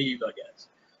achieve, I guess.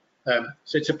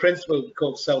 So it's a principle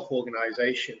called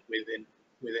self-organization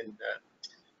within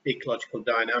ecological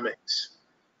dynamics,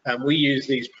 and we use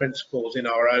these principles in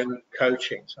our own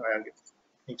coaching. Sorry, I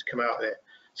need to come out there.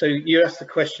 So you asked the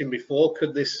question before: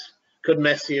 could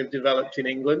Messi have developed in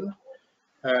England?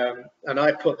 And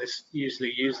I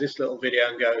usually use this little video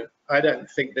and go, I don't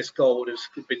think this goal would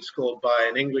have been scored by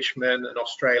an Englishman, an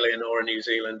Australian, or a New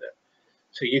Zealander.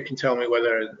 So you can tell me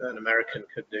whether an American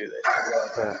could do this.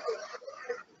 Yeah.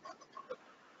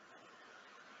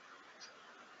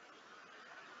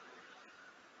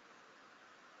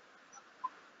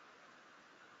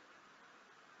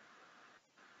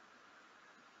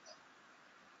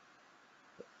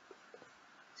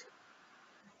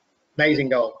 Amazing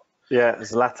goal. Yeah,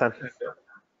 Zlatan.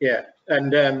 Yeah,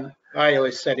 and I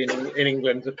always said in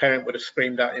England, the parent would have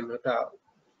screamed at him about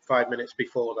 5 minutes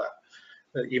before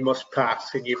that you must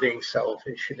pass and you're being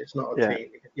selfish and it's not a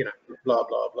team, you know, blah,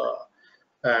 blah, blah.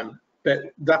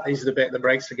 But that is the bit that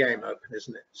breaks the game open,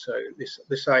 isn't it? So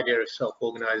this idea of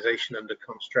self-organization under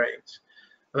constraints.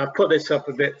 And I've put this up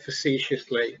a bit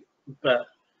facetiously, but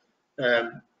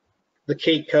the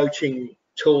key coaching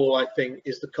tool, I think,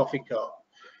 is the coffee cart.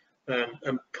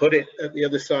 And put it at the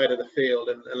other side of the field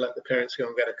and let the parents go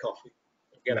and get a coffee,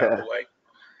 and get out of the way,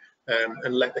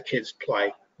 and let the kids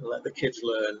play and let the kids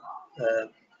learn.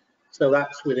 So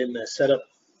that's within their setup.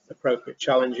 Appropriate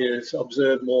challenges,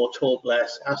 observe more, talk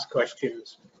less, ask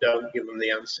questions, don't give them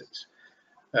the answers.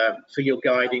 So you're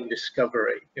guiding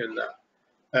discovery in that.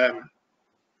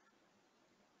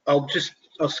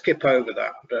 I'll skip over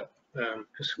that, but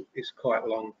because it's quite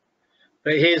long.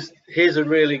 But here's a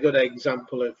really good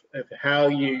example of how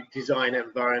you design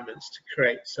environments to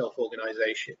create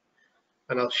self-organization.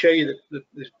 And I'll show you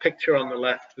this picture on the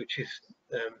left, which is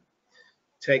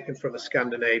taken from a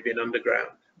Scandinavian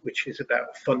underground, which is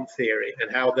about fun theory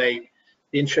and how the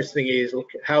interesting is,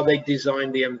 look at how they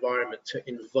designed the environment to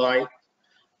invite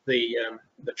the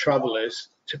travelers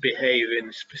to behave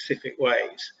in specific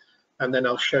ways. And then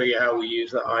I'll show you how we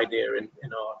use that idea in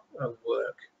our own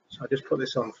work. So I'll just put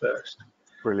this on first.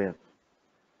 Brilliant.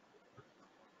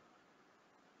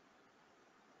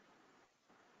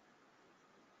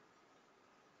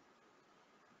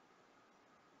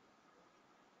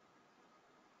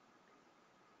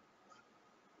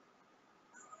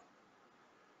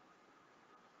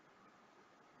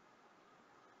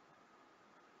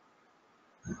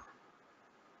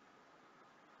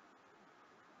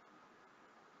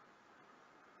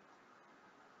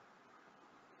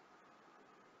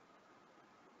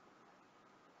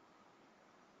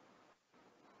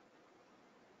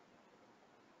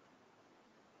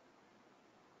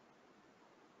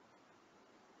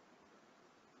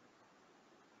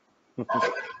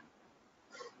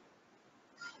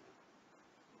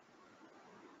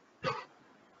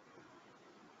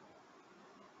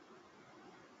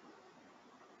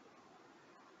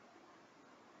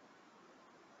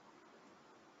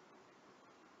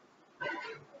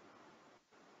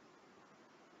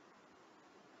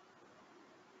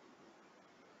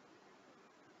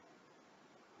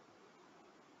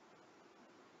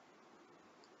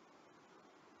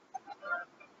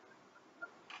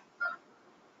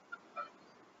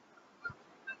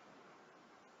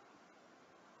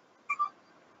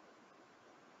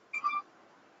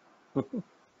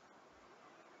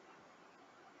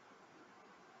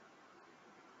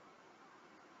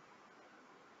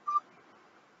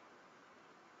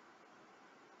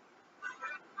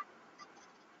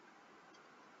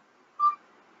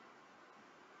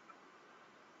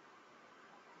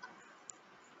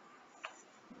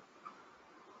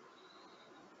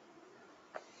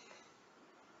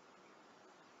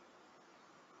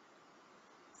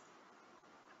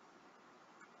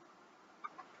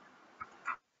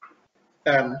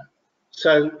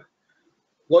 So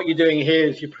what you're doing here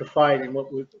is you're providing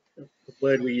the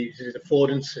word we use is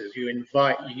affordances. You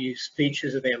use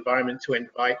features of the environment to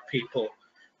invite people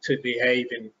to behave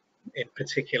in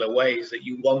particular ways that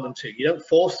you want them to. You don't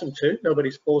force them to.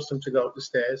 Nobody's forced them to go up the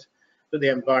stairs, but the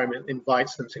environment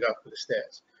invites them to go up the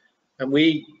stairs. And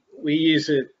we use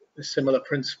a similar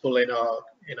principle in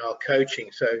our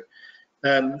coaching. So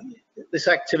this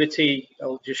activity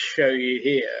I'll just show you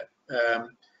here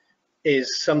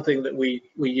is something that we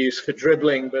use for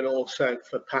dribbling, but also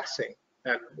for passing.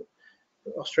 And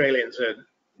Australians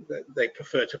they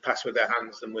prefer to pass with their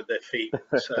hands than with their feet.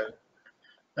 So,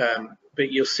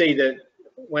 but you'll see that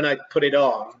when I put it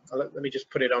on, let me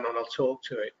just put it on and I'll talk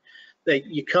to it.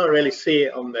 You can't really see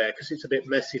it on there because it's a bit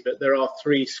messy, but there are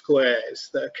 3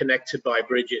 squares that are connected by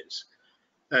bridges.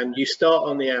 And you start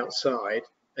on the outside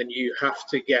and you have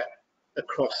to get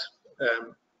across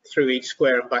through each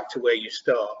square and back to where you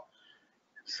start.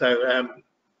 So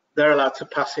they're allowed to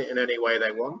pass it in any way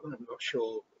they want. I'm not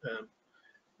sure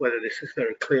whether this is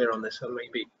very clear on this. I'll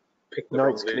maybe pick the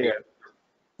wrong video.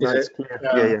 It's clear.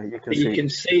 Yeah, you can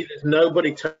see that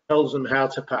nobody tells them how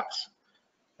to pass,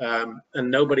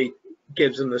 and nobody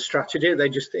gives them the strategy. They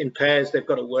just, in pairs, they've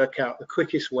got to work out the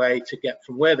quickest way to get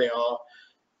from where they are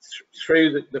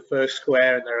through the first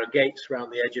square, and there are gates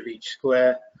around the edge of each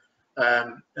square,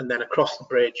 and then across the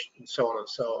bridge, and so on and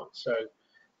so on. So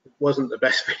it wasn't the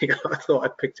best video. I thought I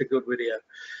picked a good video,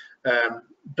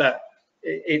 but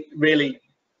it really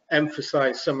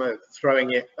emphasized some are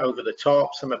throwing it over the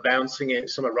top, some are bouncing it,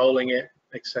 some are rolling it,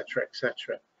 etc.,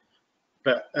 etc.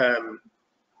 But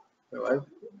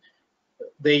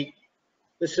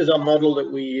this is our model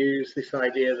that we use, this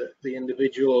idea that the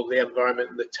individual, the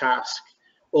environment, and the task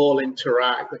all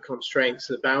interact, the constraints,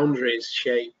 the boundaries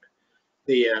shape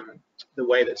the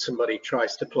way that somebody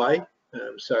tries to play.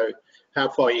 So how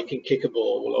far you can kick a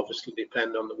ball will obviously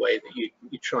depend on the way that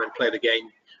you try and play the game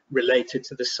related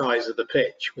to the size of the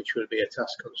pitch, which would be a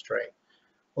task constraint,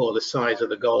 or the size of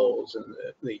the goals. And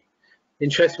the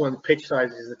interesting one, pitch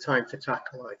size, is the time to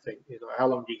tackle, I think. You know, how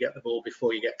long do you get the ball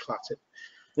before you get clattered?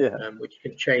 Yeah. Which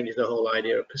can change the whole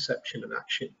idea of perception and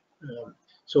action.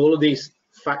 So all of these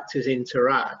factors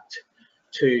interact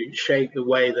to shape the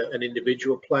way that an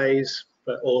individual plays,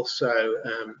 but also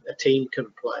a team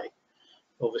can play.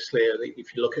 Obviously,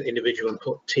 if you look at individual and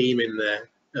put team in there,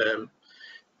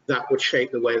 that would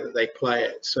shape the way that they play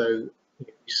it. So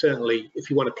certainly, if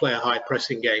you want to play a high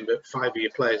pressing game, but 5 of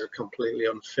your players are completely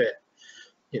unfit,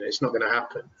 you know, it's not going to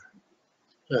happen.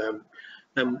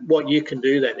 And what you can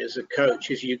do then as a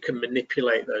coach is you can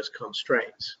manipulate those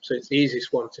constraints. So it's the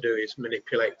easiest one to do is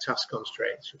manipulate task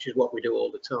constraints, which is what we do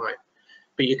all the time.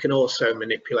 But you can also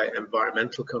manipulate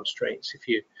environmental constraints if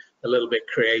you're a little bit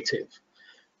creative.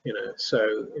 You know,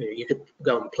 so you could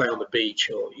go and play on the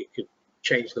beach, or you could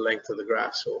change the length of the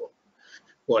grass, or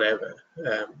whatever.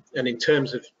 And in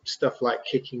terms of stuff like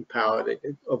kicking power,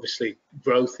 obviously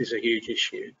growth is a huge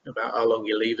issue about how long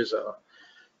your levers are.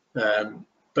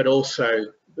 But also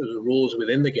the rules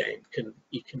within the game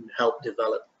you can help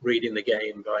develop reading the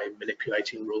game by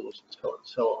manipulating rules and so on and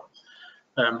so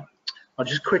on. I'll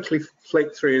just quickly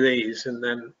flick through these, and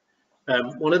then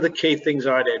one of the key things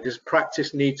I did is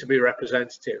practice need to be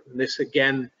representative. And this,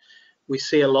 again, we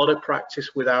see a lot of practice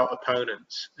without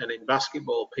opponents, and in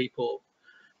basketball people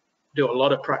do a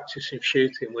lot of practice in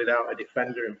shooting without a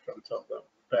defender in front of them.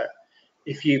 But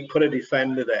if you put a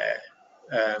defender there,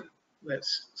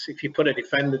 if you put a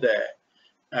defender there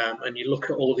and you look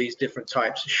at all these different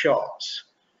types of shots,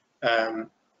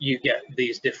 you get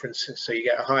these differences. So you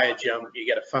get a higher jump, you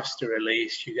get a faster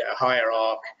release, you get a higher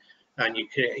arc, and you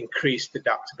can increase the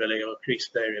adaptability or increase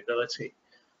variability.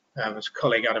 As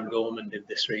colleague Adam Gorman did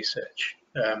this research.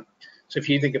 So if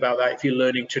you think about that, if you're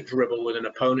learning to dribble with an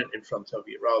opponent in front of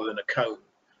you rather than a cone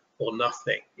or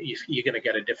nothing, you're going to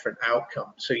get a different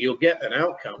outcome. So you'll get an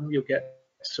outcome, you'll get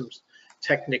some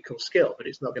technical skill, but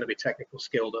it's not going to be technical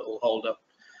skill that will hold up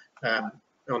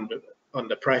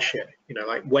under pressure. You know,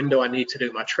 like, when do I need to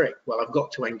do my trick? Well, I've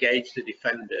got to engage the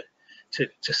defender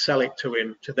to sell it to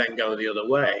him to then go the other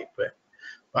way. But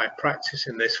by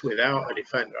practicing this without a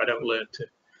defender, I don't learn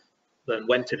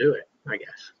when to do it, I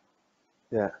guess.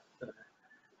 Yeah.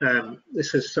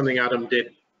 This is something Adam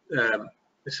did.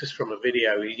 This is from a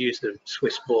video. He used the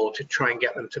Swiss ball to try and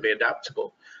get them to be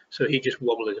adaptable. So he just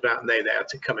wobbled it about, and they had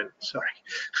to come in. Sorry.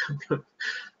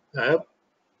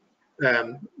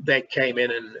 They came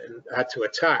in and had to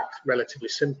attack. Relatively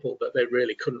simple, but they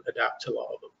really couldn't adapt, a lot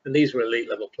of them. And these were elite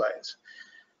level players,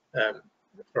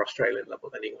 for Australian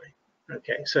level anyway.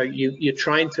 Okay, so you're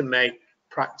trying to make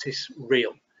practice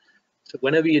real. So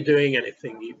whenever you're doing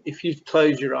anything, if you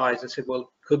close your eyes and say,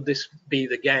 well, could this be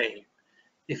the game?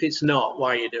 If it's not,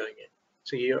 why are you doing it?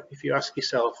 So if you ask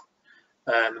yourself,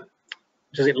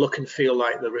 does it look and feel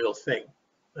like the real thing?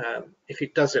 If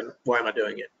it doesn't, why am I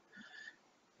doing it?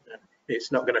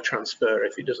 It's not going to transfer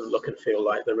if it doesn't look and feel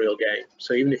like the real game.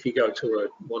 So even if you go to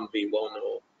a 1v1,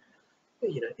 or,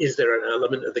 you know, is there an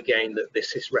element of the game that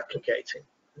this is replicating?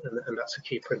 And that's a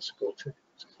key principle to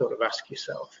sort of ask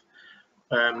yourself.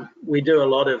 We do a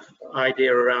lot of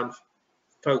idea around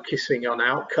focusing on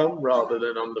outcome rather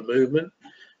than on the movement,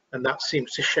 and that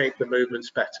seems to shape the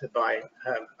movements better by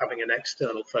having an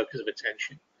external focus of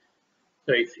attention.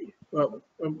 So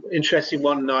interesting,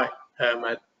 one night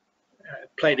I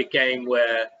played a game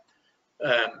where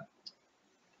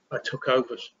I took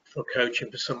over for coaching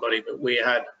for somebody, but we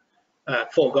had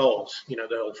 4 goals, you know,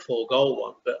 the old 4-goal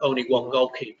one, but only one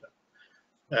goalkeeper.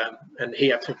 And he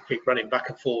had to keep running back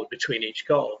and forward between each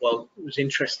goal. Well, it was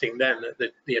interesting then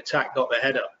that the attack got the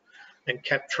head up and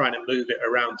kept trying to move it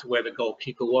around to where the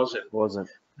goalkeeper wasn't.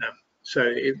 So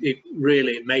it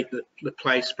really made the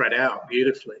play spread out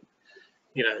beautifully,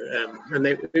 you know, and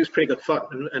it was pretty good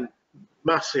fun and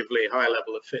massively high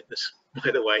level of fitness,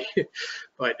 by the way,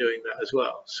 by doing that as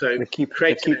well. So the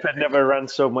keeper never ran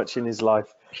so much in his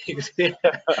life. Yeah.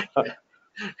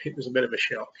 It was a bit of a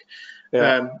shock.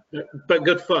 Yeah. But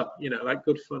good fun, you know, like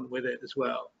good fun with it as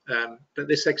well. But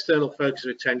this external focus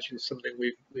of attention is something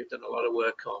we've done a lot of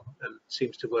work on, and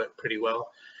seems to work pretty well.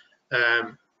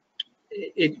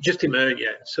 It just emerged,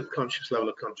 subconscious level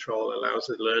of control allows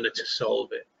the learner to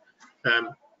solve it.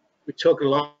 We talk a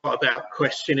lot about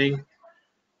questioning,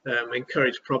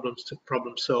 encourage players to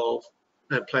problem solve,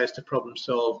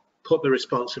 put the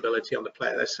responsibility on the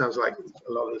player. That sounds like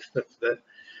a lot of the stuff that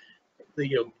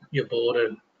you're bored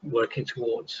and working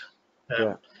towards.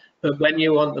 But when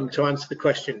you want them to answer the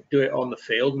question, do it on the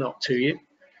field, not to you,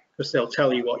 because they'll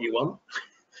tell you what you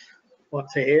want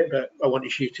to hear, but I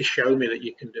want you to show me that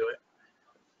you can do it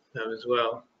as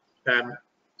well.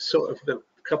 Sort of the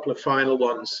couple of final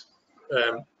ones,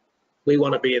 we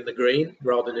want to be in the green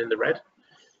rather than in the red,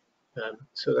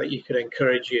 so that you can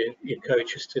encourage your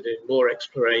coaches to do more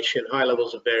exploration, high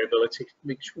levels of variability,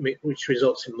 which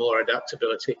results in more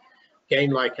adaptability,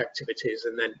 game-like activities,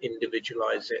 and then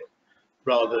individualize it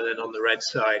rather than on the red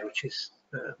side, which is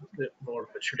more of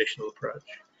a traditional approach.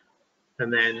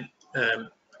 And then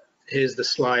here's the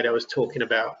slide I was talking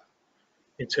about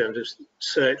in terms of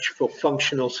search for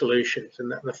functional solutions,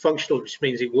 and the functional just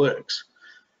means it works.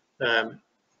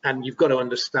 And you've got to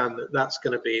understand that that's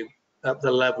going to be at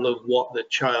the level of what the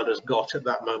child has got at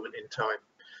that moment in time.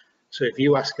 So if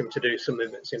you ask them to do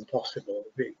something that's impossible,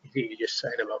 you're just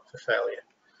setting them up for failure.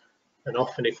 And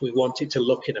often, if we want it to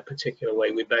look in a particular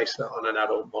way, we base that on an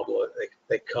adult model that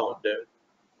they can't do.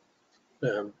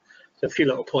 So a few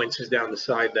little pointers down the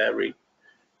side there.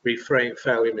 reframe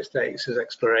failure mistakes as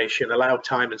exploration, allow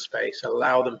time and space,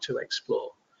 allow them to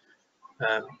explore,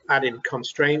 add in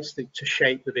constraints to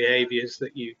shape the behaviors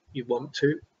that you want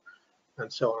to,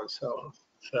 and so on and so on.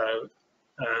 So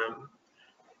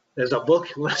there's our book.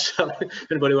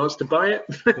 If anybody wants to buy it.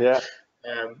 Yeah.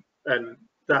 And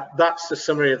that's the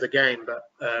summary of the game that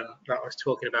I was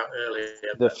talking about earlier.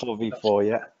 The 4v4,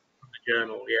 yeah. The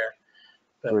journal, yeah.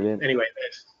 But Brilliant. anyway,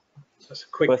 that's a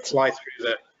quick fly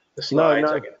through the slides,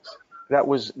 no, I guess. that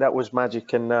was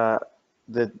magic. And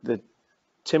the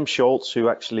Tim Schultz, who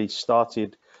actually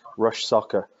started Rush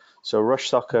Soccer. So Rush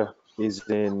Soccer is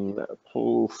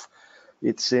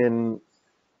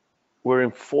we're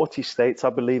in 40 states, I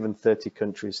believe, and 30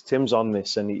 countries. Tim's on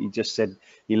this, and he just said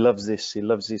he loves this. He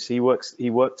loves this. He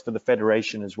worked for the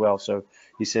federation as well. So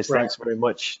he says, thanks very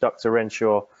much, Dr.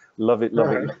 Renshaw. Love it,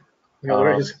 love it. No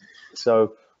worries.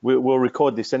 So we'll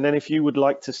record this. And then if you would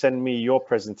like to send me your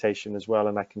presentation as well,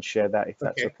 and I can share that if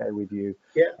that's okay with you.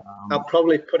 Yeah, I'll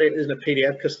probably put it in a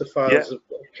PDF because the files will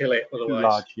kill it otherwise.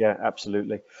 Large, yeah,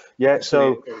 absolutely. Yeah,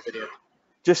 so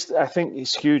just, I think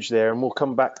it's huge there, and we'll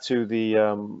come back to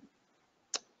the,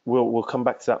 we'll come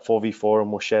back to that 4v4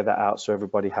 and we'll share that out so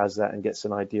everybody has that and gets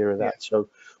an idea of that. So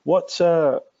what,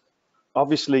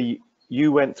 obviously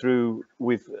you went through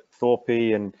with Thorpe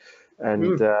and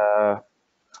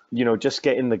you know, just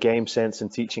getting the game sense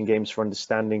and teaching games for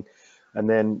understanding. And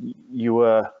then you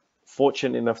were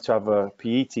fortunate enough to have a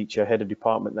PE teacher, head of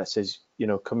department, that says, you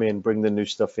know, come in, bring the new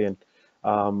stuff in.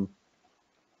 So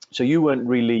you weren't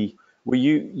really,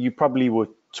 you probably were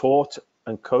taught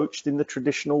and coached in the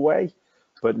traditional way,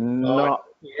 but not,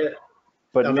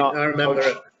 I remember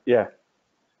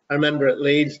I remember at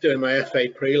Leeds doing my FA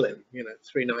prelim, you know,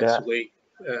 3 nights a week,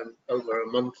 over a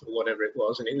month or whatever it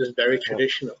was, and it was very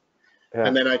traditional.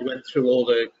 And then I went through all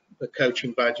the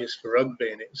coaching badges for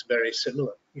rugby, and it was very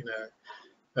similar, you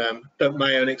know. But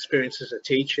my own experience as a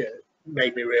teacher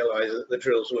made me realise that the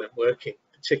drills weren't working,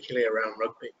 particularly around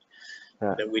rugby.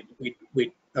 You know,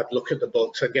 I'd look at the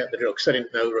books, I'd get the drill because I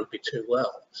didn't know rugby too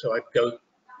well, so I'd go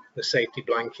the safety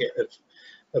blanket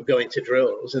of going to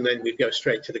drills, and then we'd go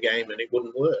straight to the game, and it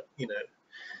wouldn't work, you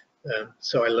know.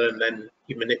 So I learned then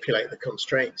you manipulate the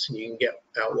constraints, and you can get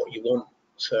out what you want.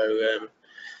 So.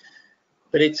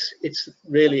 But it's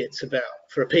about,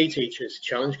 for a PE teacher, it's a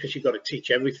challenge because you've got to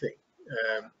teach everything.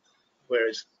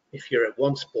 Whereas if you're at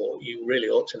one sport, you really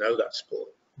ought to know that sport.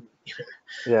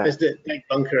 As the Dave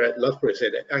Bunker at Loughborough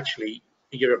said, actually,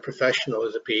 you're a professional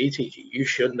as a PE teacher. You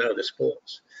should know the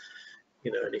sports.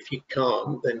 You know, and if you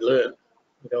can't, then learn.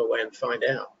 Go away and find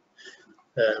out.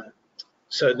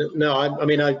 So no, I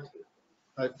mean, I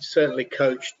certainly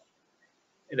coached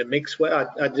in a mixed way.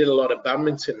 I did a lot of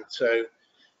badminton, so.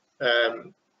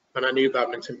 And I knew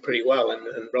badminton pretty well, and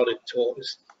Rod had taught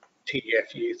us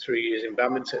TGFU 3 years in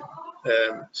badminton,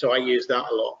 so I used that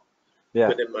a lot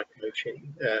within my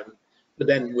coaching. But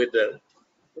then with the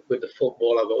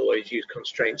football, I've always used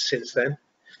constraints since then.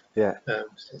 And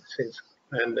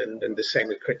the same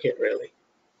with cricket, really.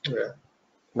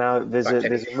 Now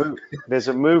there's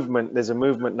a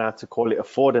movement now to call it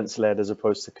affordance led as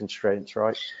opposed to constraints,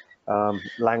 right?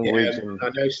 Language. And I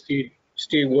know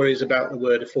Stu worries about the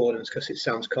word affordance because it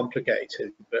sounds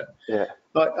complicated,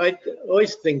 but I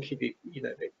always think if you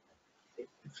know,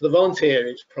 for the volunteer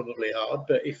it's probably hard,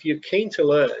 but if you're keen to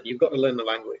learn, you've got to learn the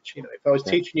language. You know, if I was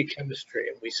teaching you chemistry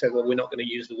and we said, well, we're not going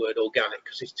to use the word organic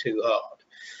because it's too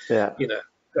hard, you know,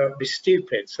 that would be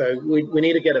stupid. So we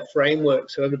need to get a framework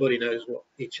so everybody knows what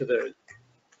each other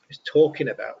is talking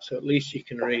about, so at least you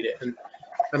can read it.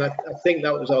 And I think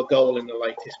that was our goal in the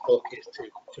latest book, is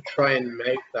to try and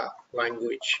make that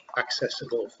language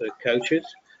accessible for coaches,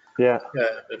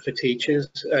 and for teachers,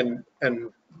 and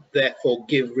therefore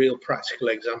give real practical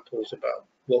examples about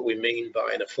what we mean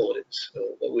by an affordance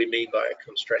or what we mean by a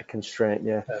constraint.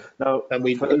 And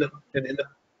we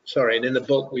in the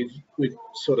book we've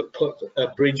sort of put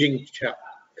a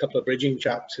couple of bridging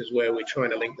chapters where we're trying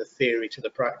to link the theory to the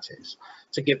practice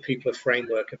to give people a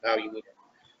framework of how you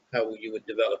would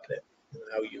develop it, and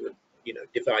how you would, you know,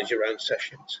 devise your own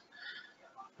sessions.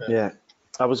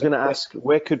 I was going to ask,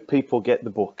 where could people get the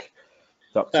book,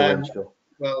 Dr. Renshaw?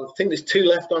 Well, I think there's 2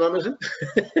 left on Amazon.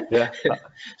 So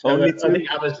Only 2? I think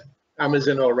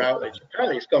Amazon or Routledge.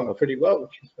 Apparently it's gone pretty well,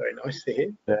 which is very nice to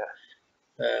hear.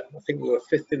 I think we were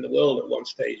 5th in the world at one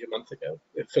stage a month ago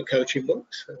for coaching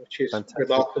books, which is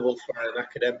remarkable for an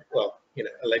academic, well, you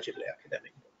know, allegedly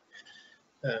academic.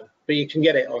 But you can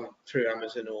get it through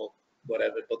Amazon or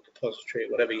whatever book depository,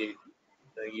 whatever you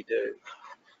do.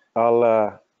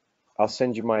 I'll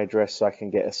send you my address so I can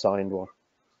get a signed one.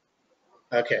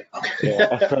 Okay.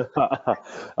 Yeah.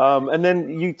 And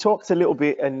then you talked a little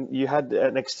bit, and you had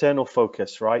an external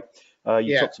focus, right? You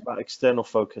Yeah. talked about external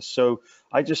focus. So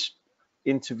I just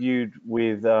interviewed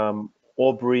with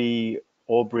Aubrey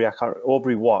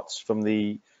Watts from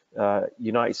the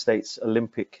United States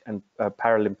Olympic and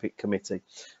Paralympic Committee,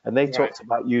 and they Right. talked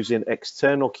about using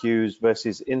external cues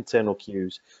versus internal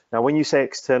cues. Now, when you say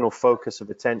external focus of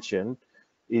attention,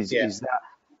 is Yeah.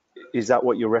 is that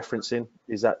what you're referencing?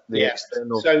 Is that the Yeah.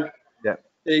 external? So Yeah.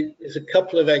 there's a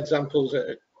couple of examples that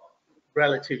are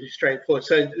relatively straightforward.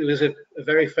 So there was a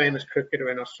very famous cricketer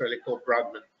in Australia called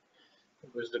Bradman, who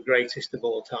was the greatest of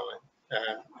all time.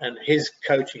 And his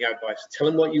coaching advice: tell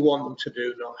them what you want them to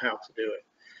do, not how to do it.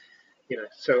 You know,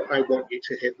 so I want you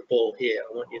to hit the ball here.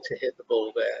 I want you to hit the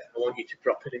ball there. I want you to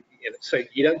drop it in. You know, so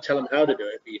you don't tell them how to do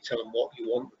it, but you tell them what you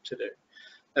want them to do.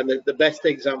 And the best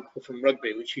example from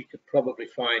rugby, which you could probably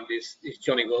find, is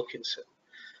Johnny Wilkinson,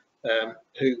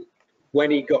 who,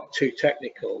 when he got too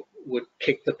technical, would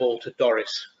kick the ball to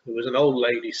Doris, who was an old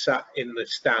lady sat in the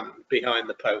stand behind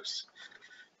the post.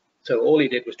 So all he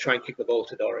did was try and kick the ball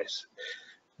to Doris.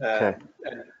 Okay.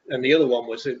 And the other one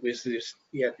was, it was this,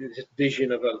 this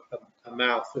vision of a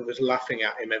mouth that was laughing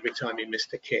at him every time he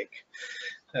missed a kick.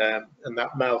 And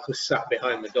that mouth was sat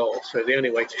behind the goal. So the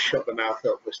only way to shut the mouth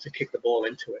up was to kick the ball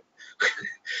into it.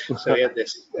 So he had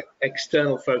this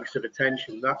external focus of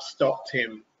attention that stopped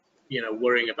him, you know,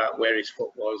 worrying about where his foot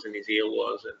was and his heel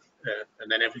was, and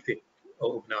then everything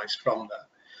organised from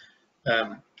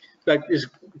that. Like there's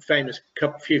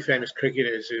few famous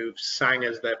cricketers who've sang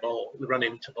as their ball, run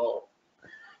into ball,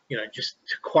 you know, just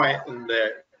to quieten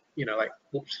their, you know, like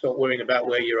stop worrying about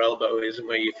where your elbow is and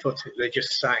where your foot is. They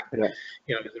just sang, Yeah.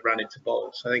 you know, because they ran into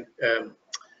balls. I think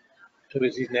who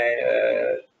was his name?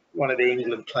 One of the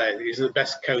England players. He's the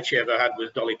best coach he ever had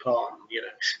was Dolly Parton. You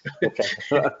know, Okay.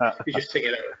 he's just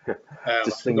singing it.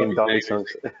 Just singing Dolly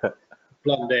songs.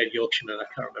 Blonde-haired Yorkshireman. I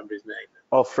can't remember his name.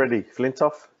 Oh, Freddie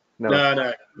Flintoff? No,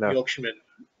 No. Yorkshireman.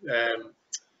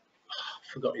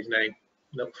 Forgot his name.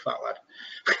 Little fat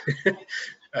lad.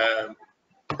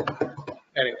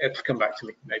 Anyway, it'll come back to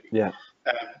me maybe. Yeah.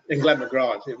 And Glenn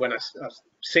McGrath, when I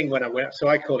sing when I win, so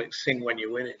I call it sing when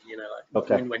you're winning. You know, like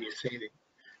Okay. win when you're singing.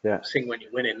 Yeah. Sing when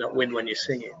you're winning, not win when you're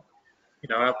singing. You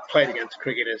know, I've played against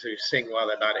cricketers who sing while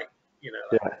they're batting. You know,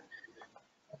 like Yeah.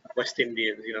 West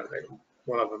Indians. You know,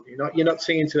 one of them. You're not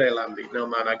singing today, Landy. No,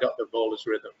 man, I got the bowler's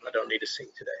rhythm. I don't need to sing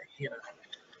today. You know,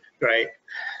 great.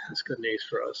 That's good news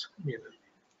for us. You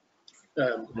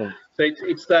know, Yeah. so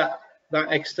it's that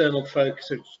external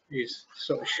focus is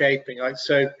sort of shaping. Like,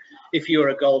 so if you're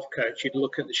a golf coach, you'd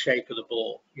look at the shape of the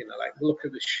ball. You know, like look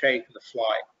at the shape of the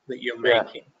flight that you're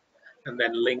making, and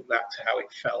then link that to how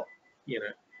it felt. You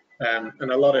know.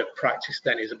 And a lot of practice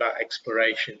then is about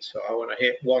exploration. So I want to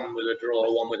hit one with a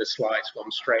draw, one with a slice,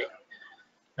 one straight,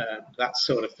 that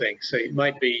sort of thing. So it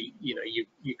might be, you know,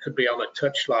 you could be on a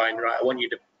touch line, right? I want you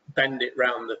to bend it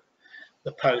round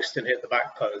the post and hit the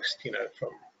back post, you know, from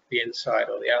the inside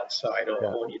or the outside, or I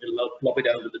want you to lob it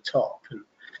over the top. And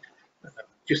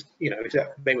just, you know,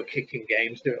 they were kicking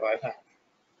games, do it like that.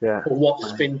 Yeah. Or what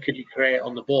spin could you create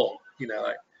on the ball? You know,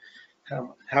 like,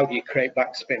 how do you create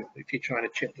backspin if you're trying to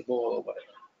chip the ball or whatever?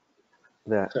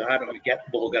 Yeah. So how do we get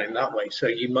the ball going that way? So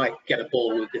you might get a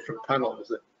ball with different panels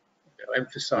that, you know,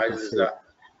 emphasizes that,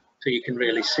 so you can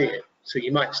really see it. So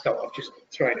you might start off just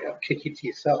throwing it up, kick it to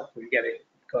yourself, and get it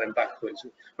going backwards.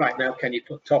 Right now, can you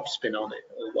put top spin on it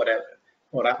or whatever?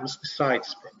 What happens to side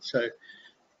spin? So,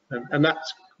 and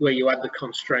that's where you add the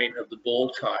constraint of the ball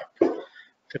type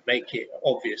to make it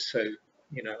obvious. So,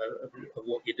 you know, of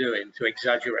what you're doing, to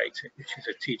exaggerate it, which is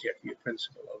a TGFU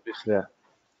principle, obviously.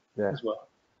 Yeah. As well.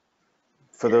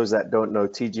 For those that don't know,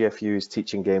 TGFU is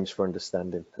Teaching Games for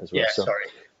Understanding as well. Yeah, So, sorry.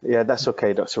 yeah, that's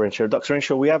okay, Dr. Renshaw. Dr.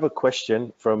 Renshaw, we have a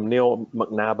question from Neil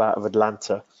McNabb out of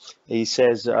Atlanta. He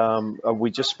says,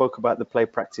 we just spoke about the play,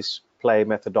 practice, play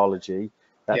methodology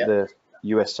that the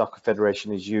US Soccer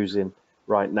Federation is using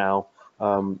right now.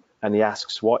 And he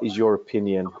asks, what is your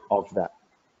opinion of that?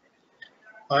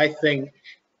 I think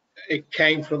it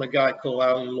came from a guy called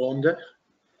Alan Launder,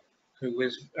 who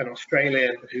was an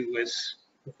Australian who was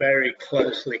very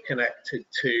closely connected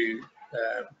to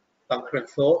Bunker and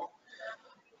Thorpe.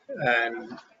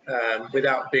 And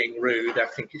without being rude, I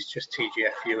think it's just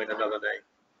TGFU in another name.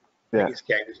 Yeah. It's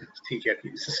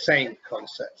TGFU. It's the same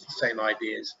concepts, the same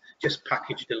ideas, just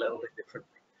packaged a little bit differently.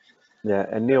 Yeah,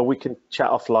 and Neil, we can chat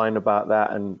offline about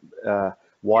that and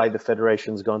why the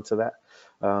Federation's gone to that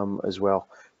as well.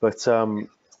 But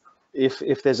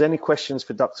if there's any questions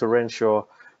for Dr. Renshaw,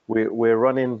 we're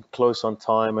running close on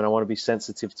time, and I want to be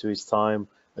sensitive to his time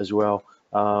as well.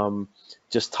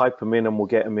 just type them in and we'll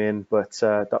get them in. But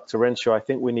Dr. Renshaw, I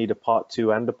think we need a part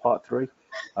 2 and a part 3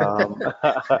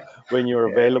 when you're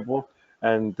available.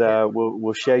 And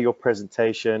we'll share your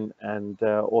presentation and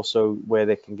also where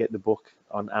they can get the book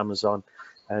on Amazon.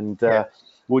 And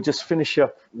we'll just finish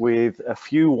up with a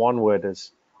few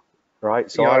one-worders,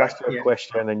 right? So I'll ask you a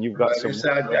question, and you've got some.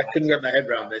 I couldn't get my head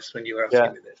around this when you were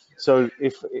asking me this. So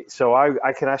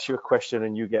I can ask you a question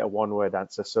and you get a one-word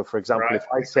answer. So for example, if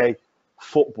I say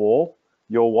football,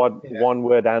 your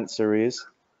one-word answer is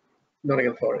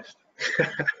Nottingham Forest.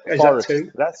 Forest.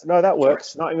 That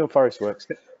works. Nottingham Forest works.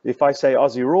 If I say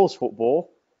Aussie rules football,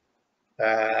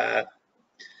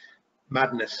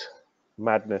 madness.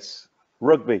 Madness.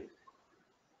 Rugby.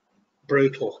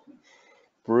 Brutal.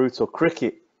 Brutal.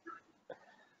 Cricket.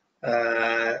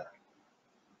 Nuanced.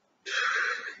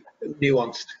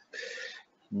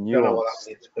 Don't know what that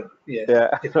means, but yeah.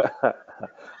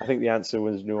 I think the answer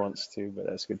was nuanced too, but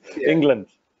that's good. Yeah. England.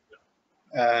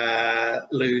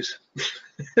 Lose.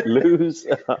 Lose.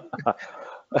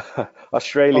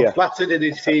 Australia. I'm flattered in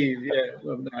his team. Yeah.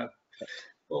 Well, no.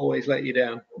 Always let you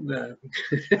down. No.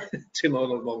 Two more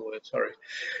than one word. Sorry.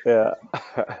 Yeah.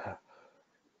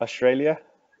 Australia.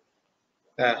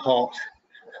 Hot.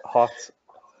 Hot.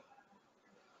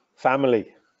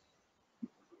 Family.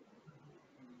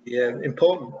 Yeah.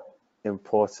 Important.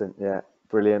 Important. Yeah.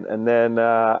 Brilliant. And then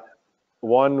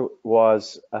one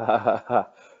was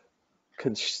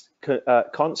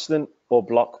constant or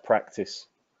block practice.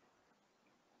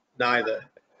 Neither.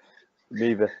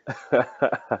 Neither.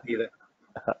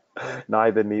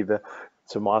 Neither. Neither.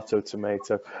 Tomato.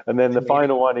 And then the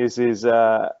final one is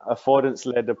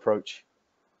affordance-led approach.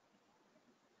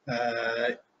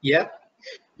 Yeah.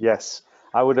 Yes.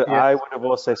 I would have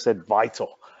also said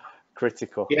vital,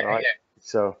 critical. Yeah. Right? Yeah.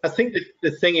 So I think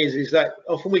the thing is that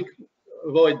often we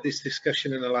avoid this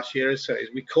discussion in the last year or so is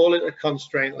we call it a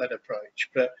constraint-led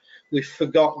approach, but we've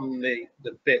forgotten the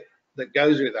bit that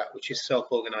goes with that, which is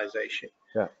self-organization.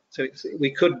 Yeah. So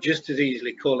we could just as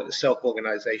easily call it a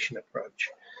self-organization approach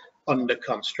under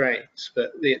constraints,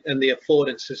 but the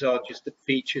affordances are just the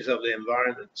features of the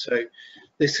environment. So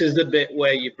this is the bit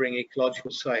where you bring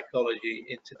ecological psychology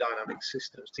into dynamic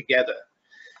systems together.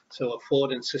 So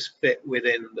affordances fit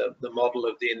within the model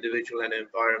of the individual and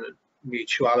environment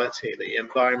mutuality. The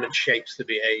environment shapes the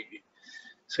behavior.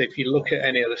 So if you look at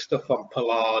any of the stuff on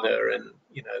Palada, and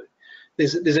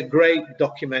there's a great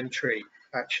documentary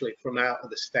actually from out of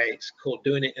the States called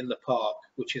Doing It in the Park,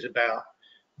 which is about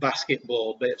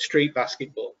basketball, but street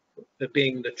basketball,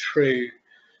 being the true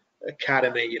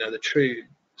academy, the true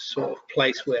sort of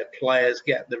place where players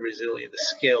get the resilience, the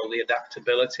skill, the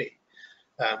adaptability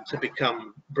to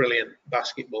become brilliant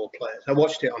basketball players. I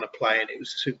watched it on a plane; it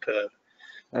was superb.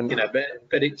 And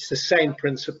but it's the same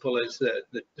principle as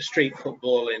the street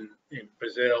football in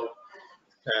Brazil,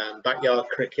 backyard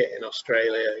cricket in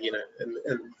Australia,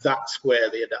 and that's where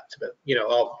the adaptability,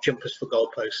 our jumpers for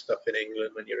goalpost stuff in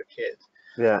England when you're a kid.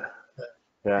 Yeah.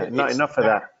 Not enough of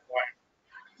that.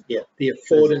 Yeah, the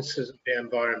affordances of the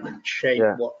environment shape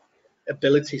what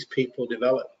abilities people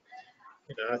develop.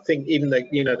 I think even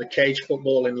the cage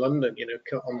football in London,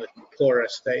 on the poorer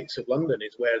estates of London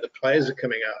is where the players are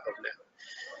coming out of now.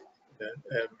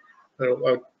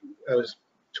 I was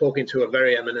talking to a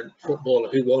very eminent footballer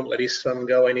who won't let his son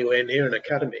go anywhere near an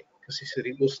academy because he said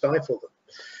it will stifle them.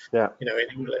 Yeah.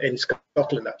 In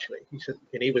Scotland actually, he said,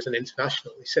 and he was an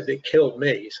international. He said it killed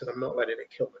me. He said, I'm not letting it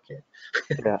kill my kid.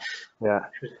 Yeah.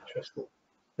 Which was interesting.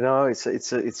 No,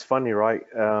 it's funny, right?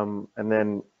 And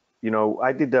then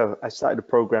I started a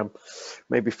program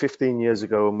maybe 15 years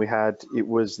ago, and it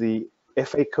was the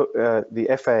FA.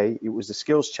 It was the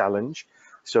Skills Challenge.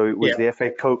 So it was the FA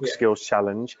Coke Skills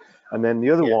Challenge, and then the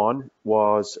other one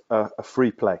was a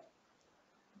free play,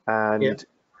 and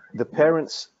the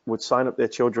parents would sign up their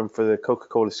children for the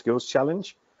Coca-Cola Skills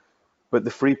Challenge, but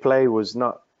the free play was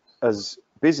not as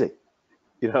busy.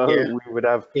 We would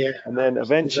have, and then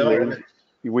eventually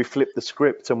we flipped the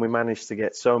script and we managed to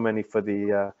get so many for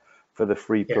the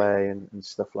free play and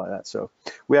stuff like that. So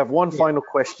we have one final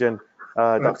question,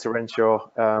 Dr. Renshaw,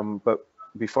 but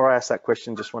before I ask that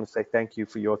question, just want to say thank you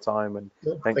for your time and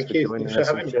thanks for joining us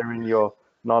and sharing your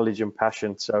knowledge and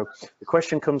passion. So the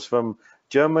question comes from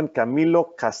German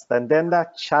Camilo Castandenda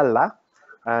Chala,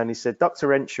 and he said, Dr.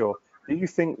 Renshaw, do you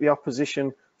think the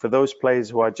opposition for those players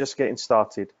who are just getting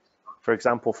started, for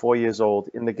example, 4 years old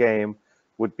in the game,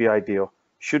 would be ideal?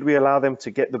 Should we allow them to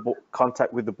get the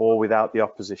contact with the ball without the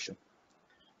opposition?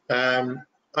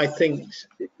 I think,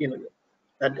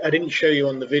 I didn't show you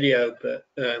on the video, but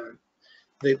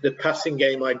the passing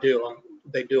game I do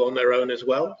they do on their own as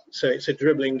well. So it's a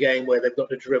dribbling game where they've got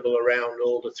to dribble around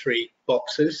all the 3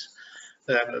 boxes.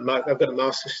 I've got a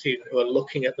master student who are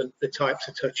looking at the types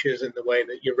of touches and the way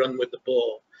that you run with the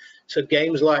ball. So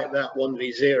games like that,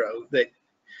 1v0,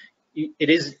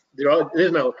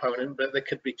 there's no opponent, but there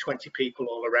could be 20 people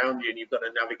all around you, and you've got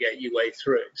to navigate your way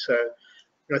through it. So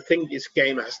I think this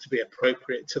game has to be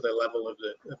appropriate to the level of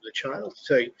the child.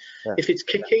 So if it's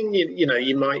kicking, it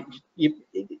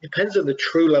depends on the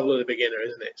true level of the beginner,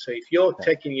 isn't it? So if you're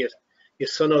taking your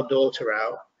son or daughter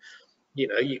out,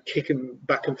 you kick them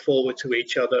back and forward to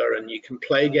each other, and you can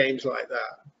play games like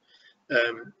that.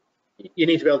 You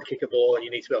need to be able to kick a ball, and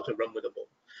you need to be able to run with a ball.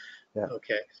 Yeah.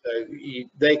 Okay, so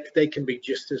they can be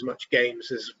just as much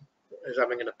games as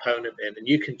having an opponent in, and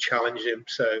you can challenge them.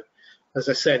 So, as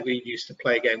I said, we used to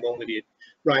play game one with you: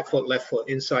 right foot, left foot,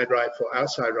 inside right foot,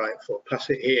 outside right foot, pass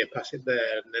it here, pass it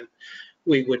there, and then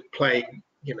we would play.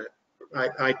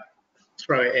 I'd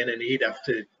throw it in, and he'd have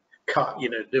to cut,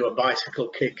 do a bicycle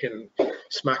kick and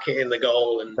smack it in the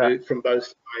goal, and do it from both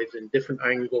sides in different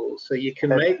angles, so you can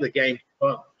make the game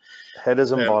fun.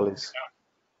 Headers and volleys.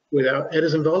 Without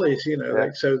headers and volleys,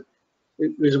 so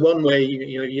there's one way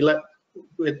you're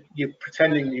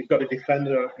pretending you've got a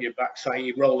defender up your backside,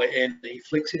 you roll it in, he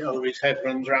flicks it over his head,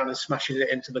 runs around and smashes it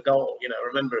into the goal. I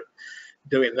remember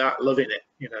doing that, loving it,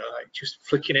 like just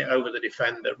flicking it over the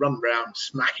defender, run around,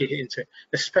 smack it into,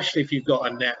 especially if you've got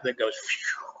a net that goes,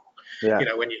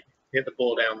 when you hit the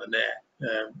ball down the net.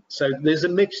 So there's a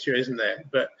mixture, isn't there?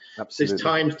 But Absolutely. There's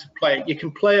times to play. You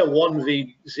can play a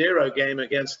 1v0 game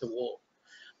against the wall,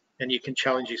 and you can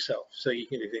challenge yourself. So you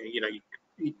can,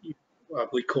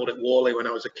 we called it Wally when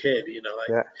I was a kid. You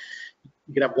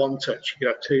could have 1 touch, you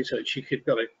could have 2 touch, you could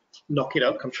gotta knock it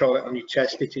up, control it on your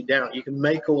chest, hit it down. You can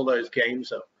make all those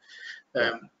games up.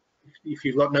 If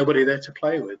you've got nobody there to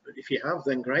play with, but if you have,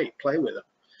 then great, play with them.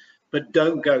 But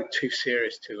don't go too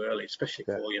serious too early, especially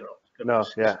 4-year-olds. No,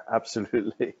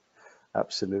 absolutely,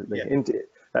 absolutely. Yeah.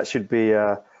 That should be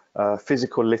a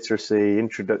physical literacy,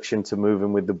 introduction to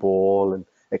moving with the ball and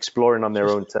exploring on their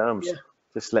own terms.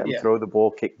 Just let them throw the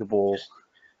ball, kick the ball.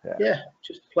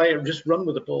 Just play and just run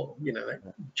with the ball.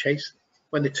 Chase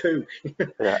when they're 2.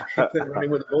 They're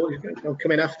running with the ball. I'm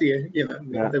coming after you.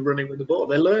 They're running with the ball.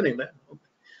 They're learning that.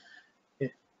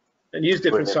 And use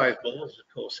different size balls,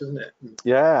 of course, isn't it?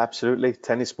 Yeah, absolutely.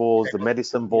 Tennis balls, the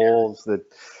medicine balls,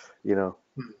 I'm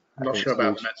not sure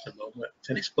about the medicine ball, but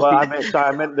tennis ball. Well,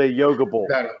 I meant the yoga ball.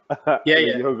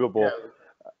 Yoga ball.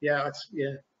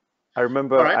 I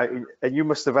remember, and you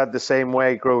must have had the same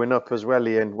way growing up as well,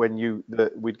 Ian, when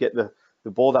we'd get the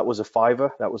ball that was a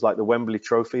 $5, that was like the Wembley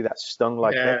Trophy, that stung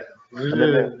like that.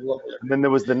 And then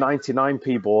there was the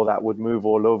 99p ball that would move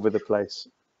all over the place,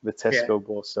 the Tesco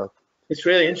ball. So it's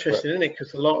really interesting, isn't it?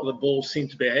 Because a lot of the balls seem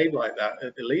to behave like that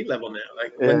at elite level now.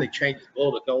 Like when they change the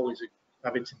ball, the goalies are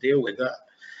having to deal with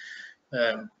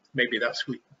that. Maybe that's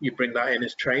you bring that in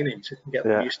as training to get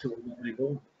them used to the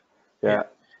ball.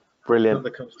 Brilliant.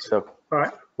 So, all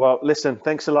right. Well, listen,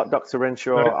 thanks a lot, Dr.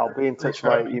 Renshaw. I'll be in touch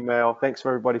via email. Thanks for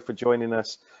everybody for joining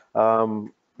us.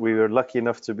 We were lucky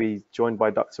enough to be joined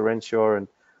by Dr. Renshaw and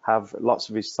have lots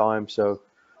of his time. So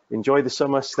enjoy the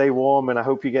summer, stay warm, and I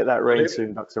hope you get that rain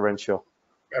soon, Dr. Renshaw.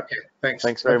 Okay, thanks.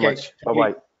 Thanks very much.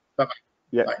 Bye-bye. Bye-bye.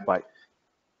 Yeah, bye.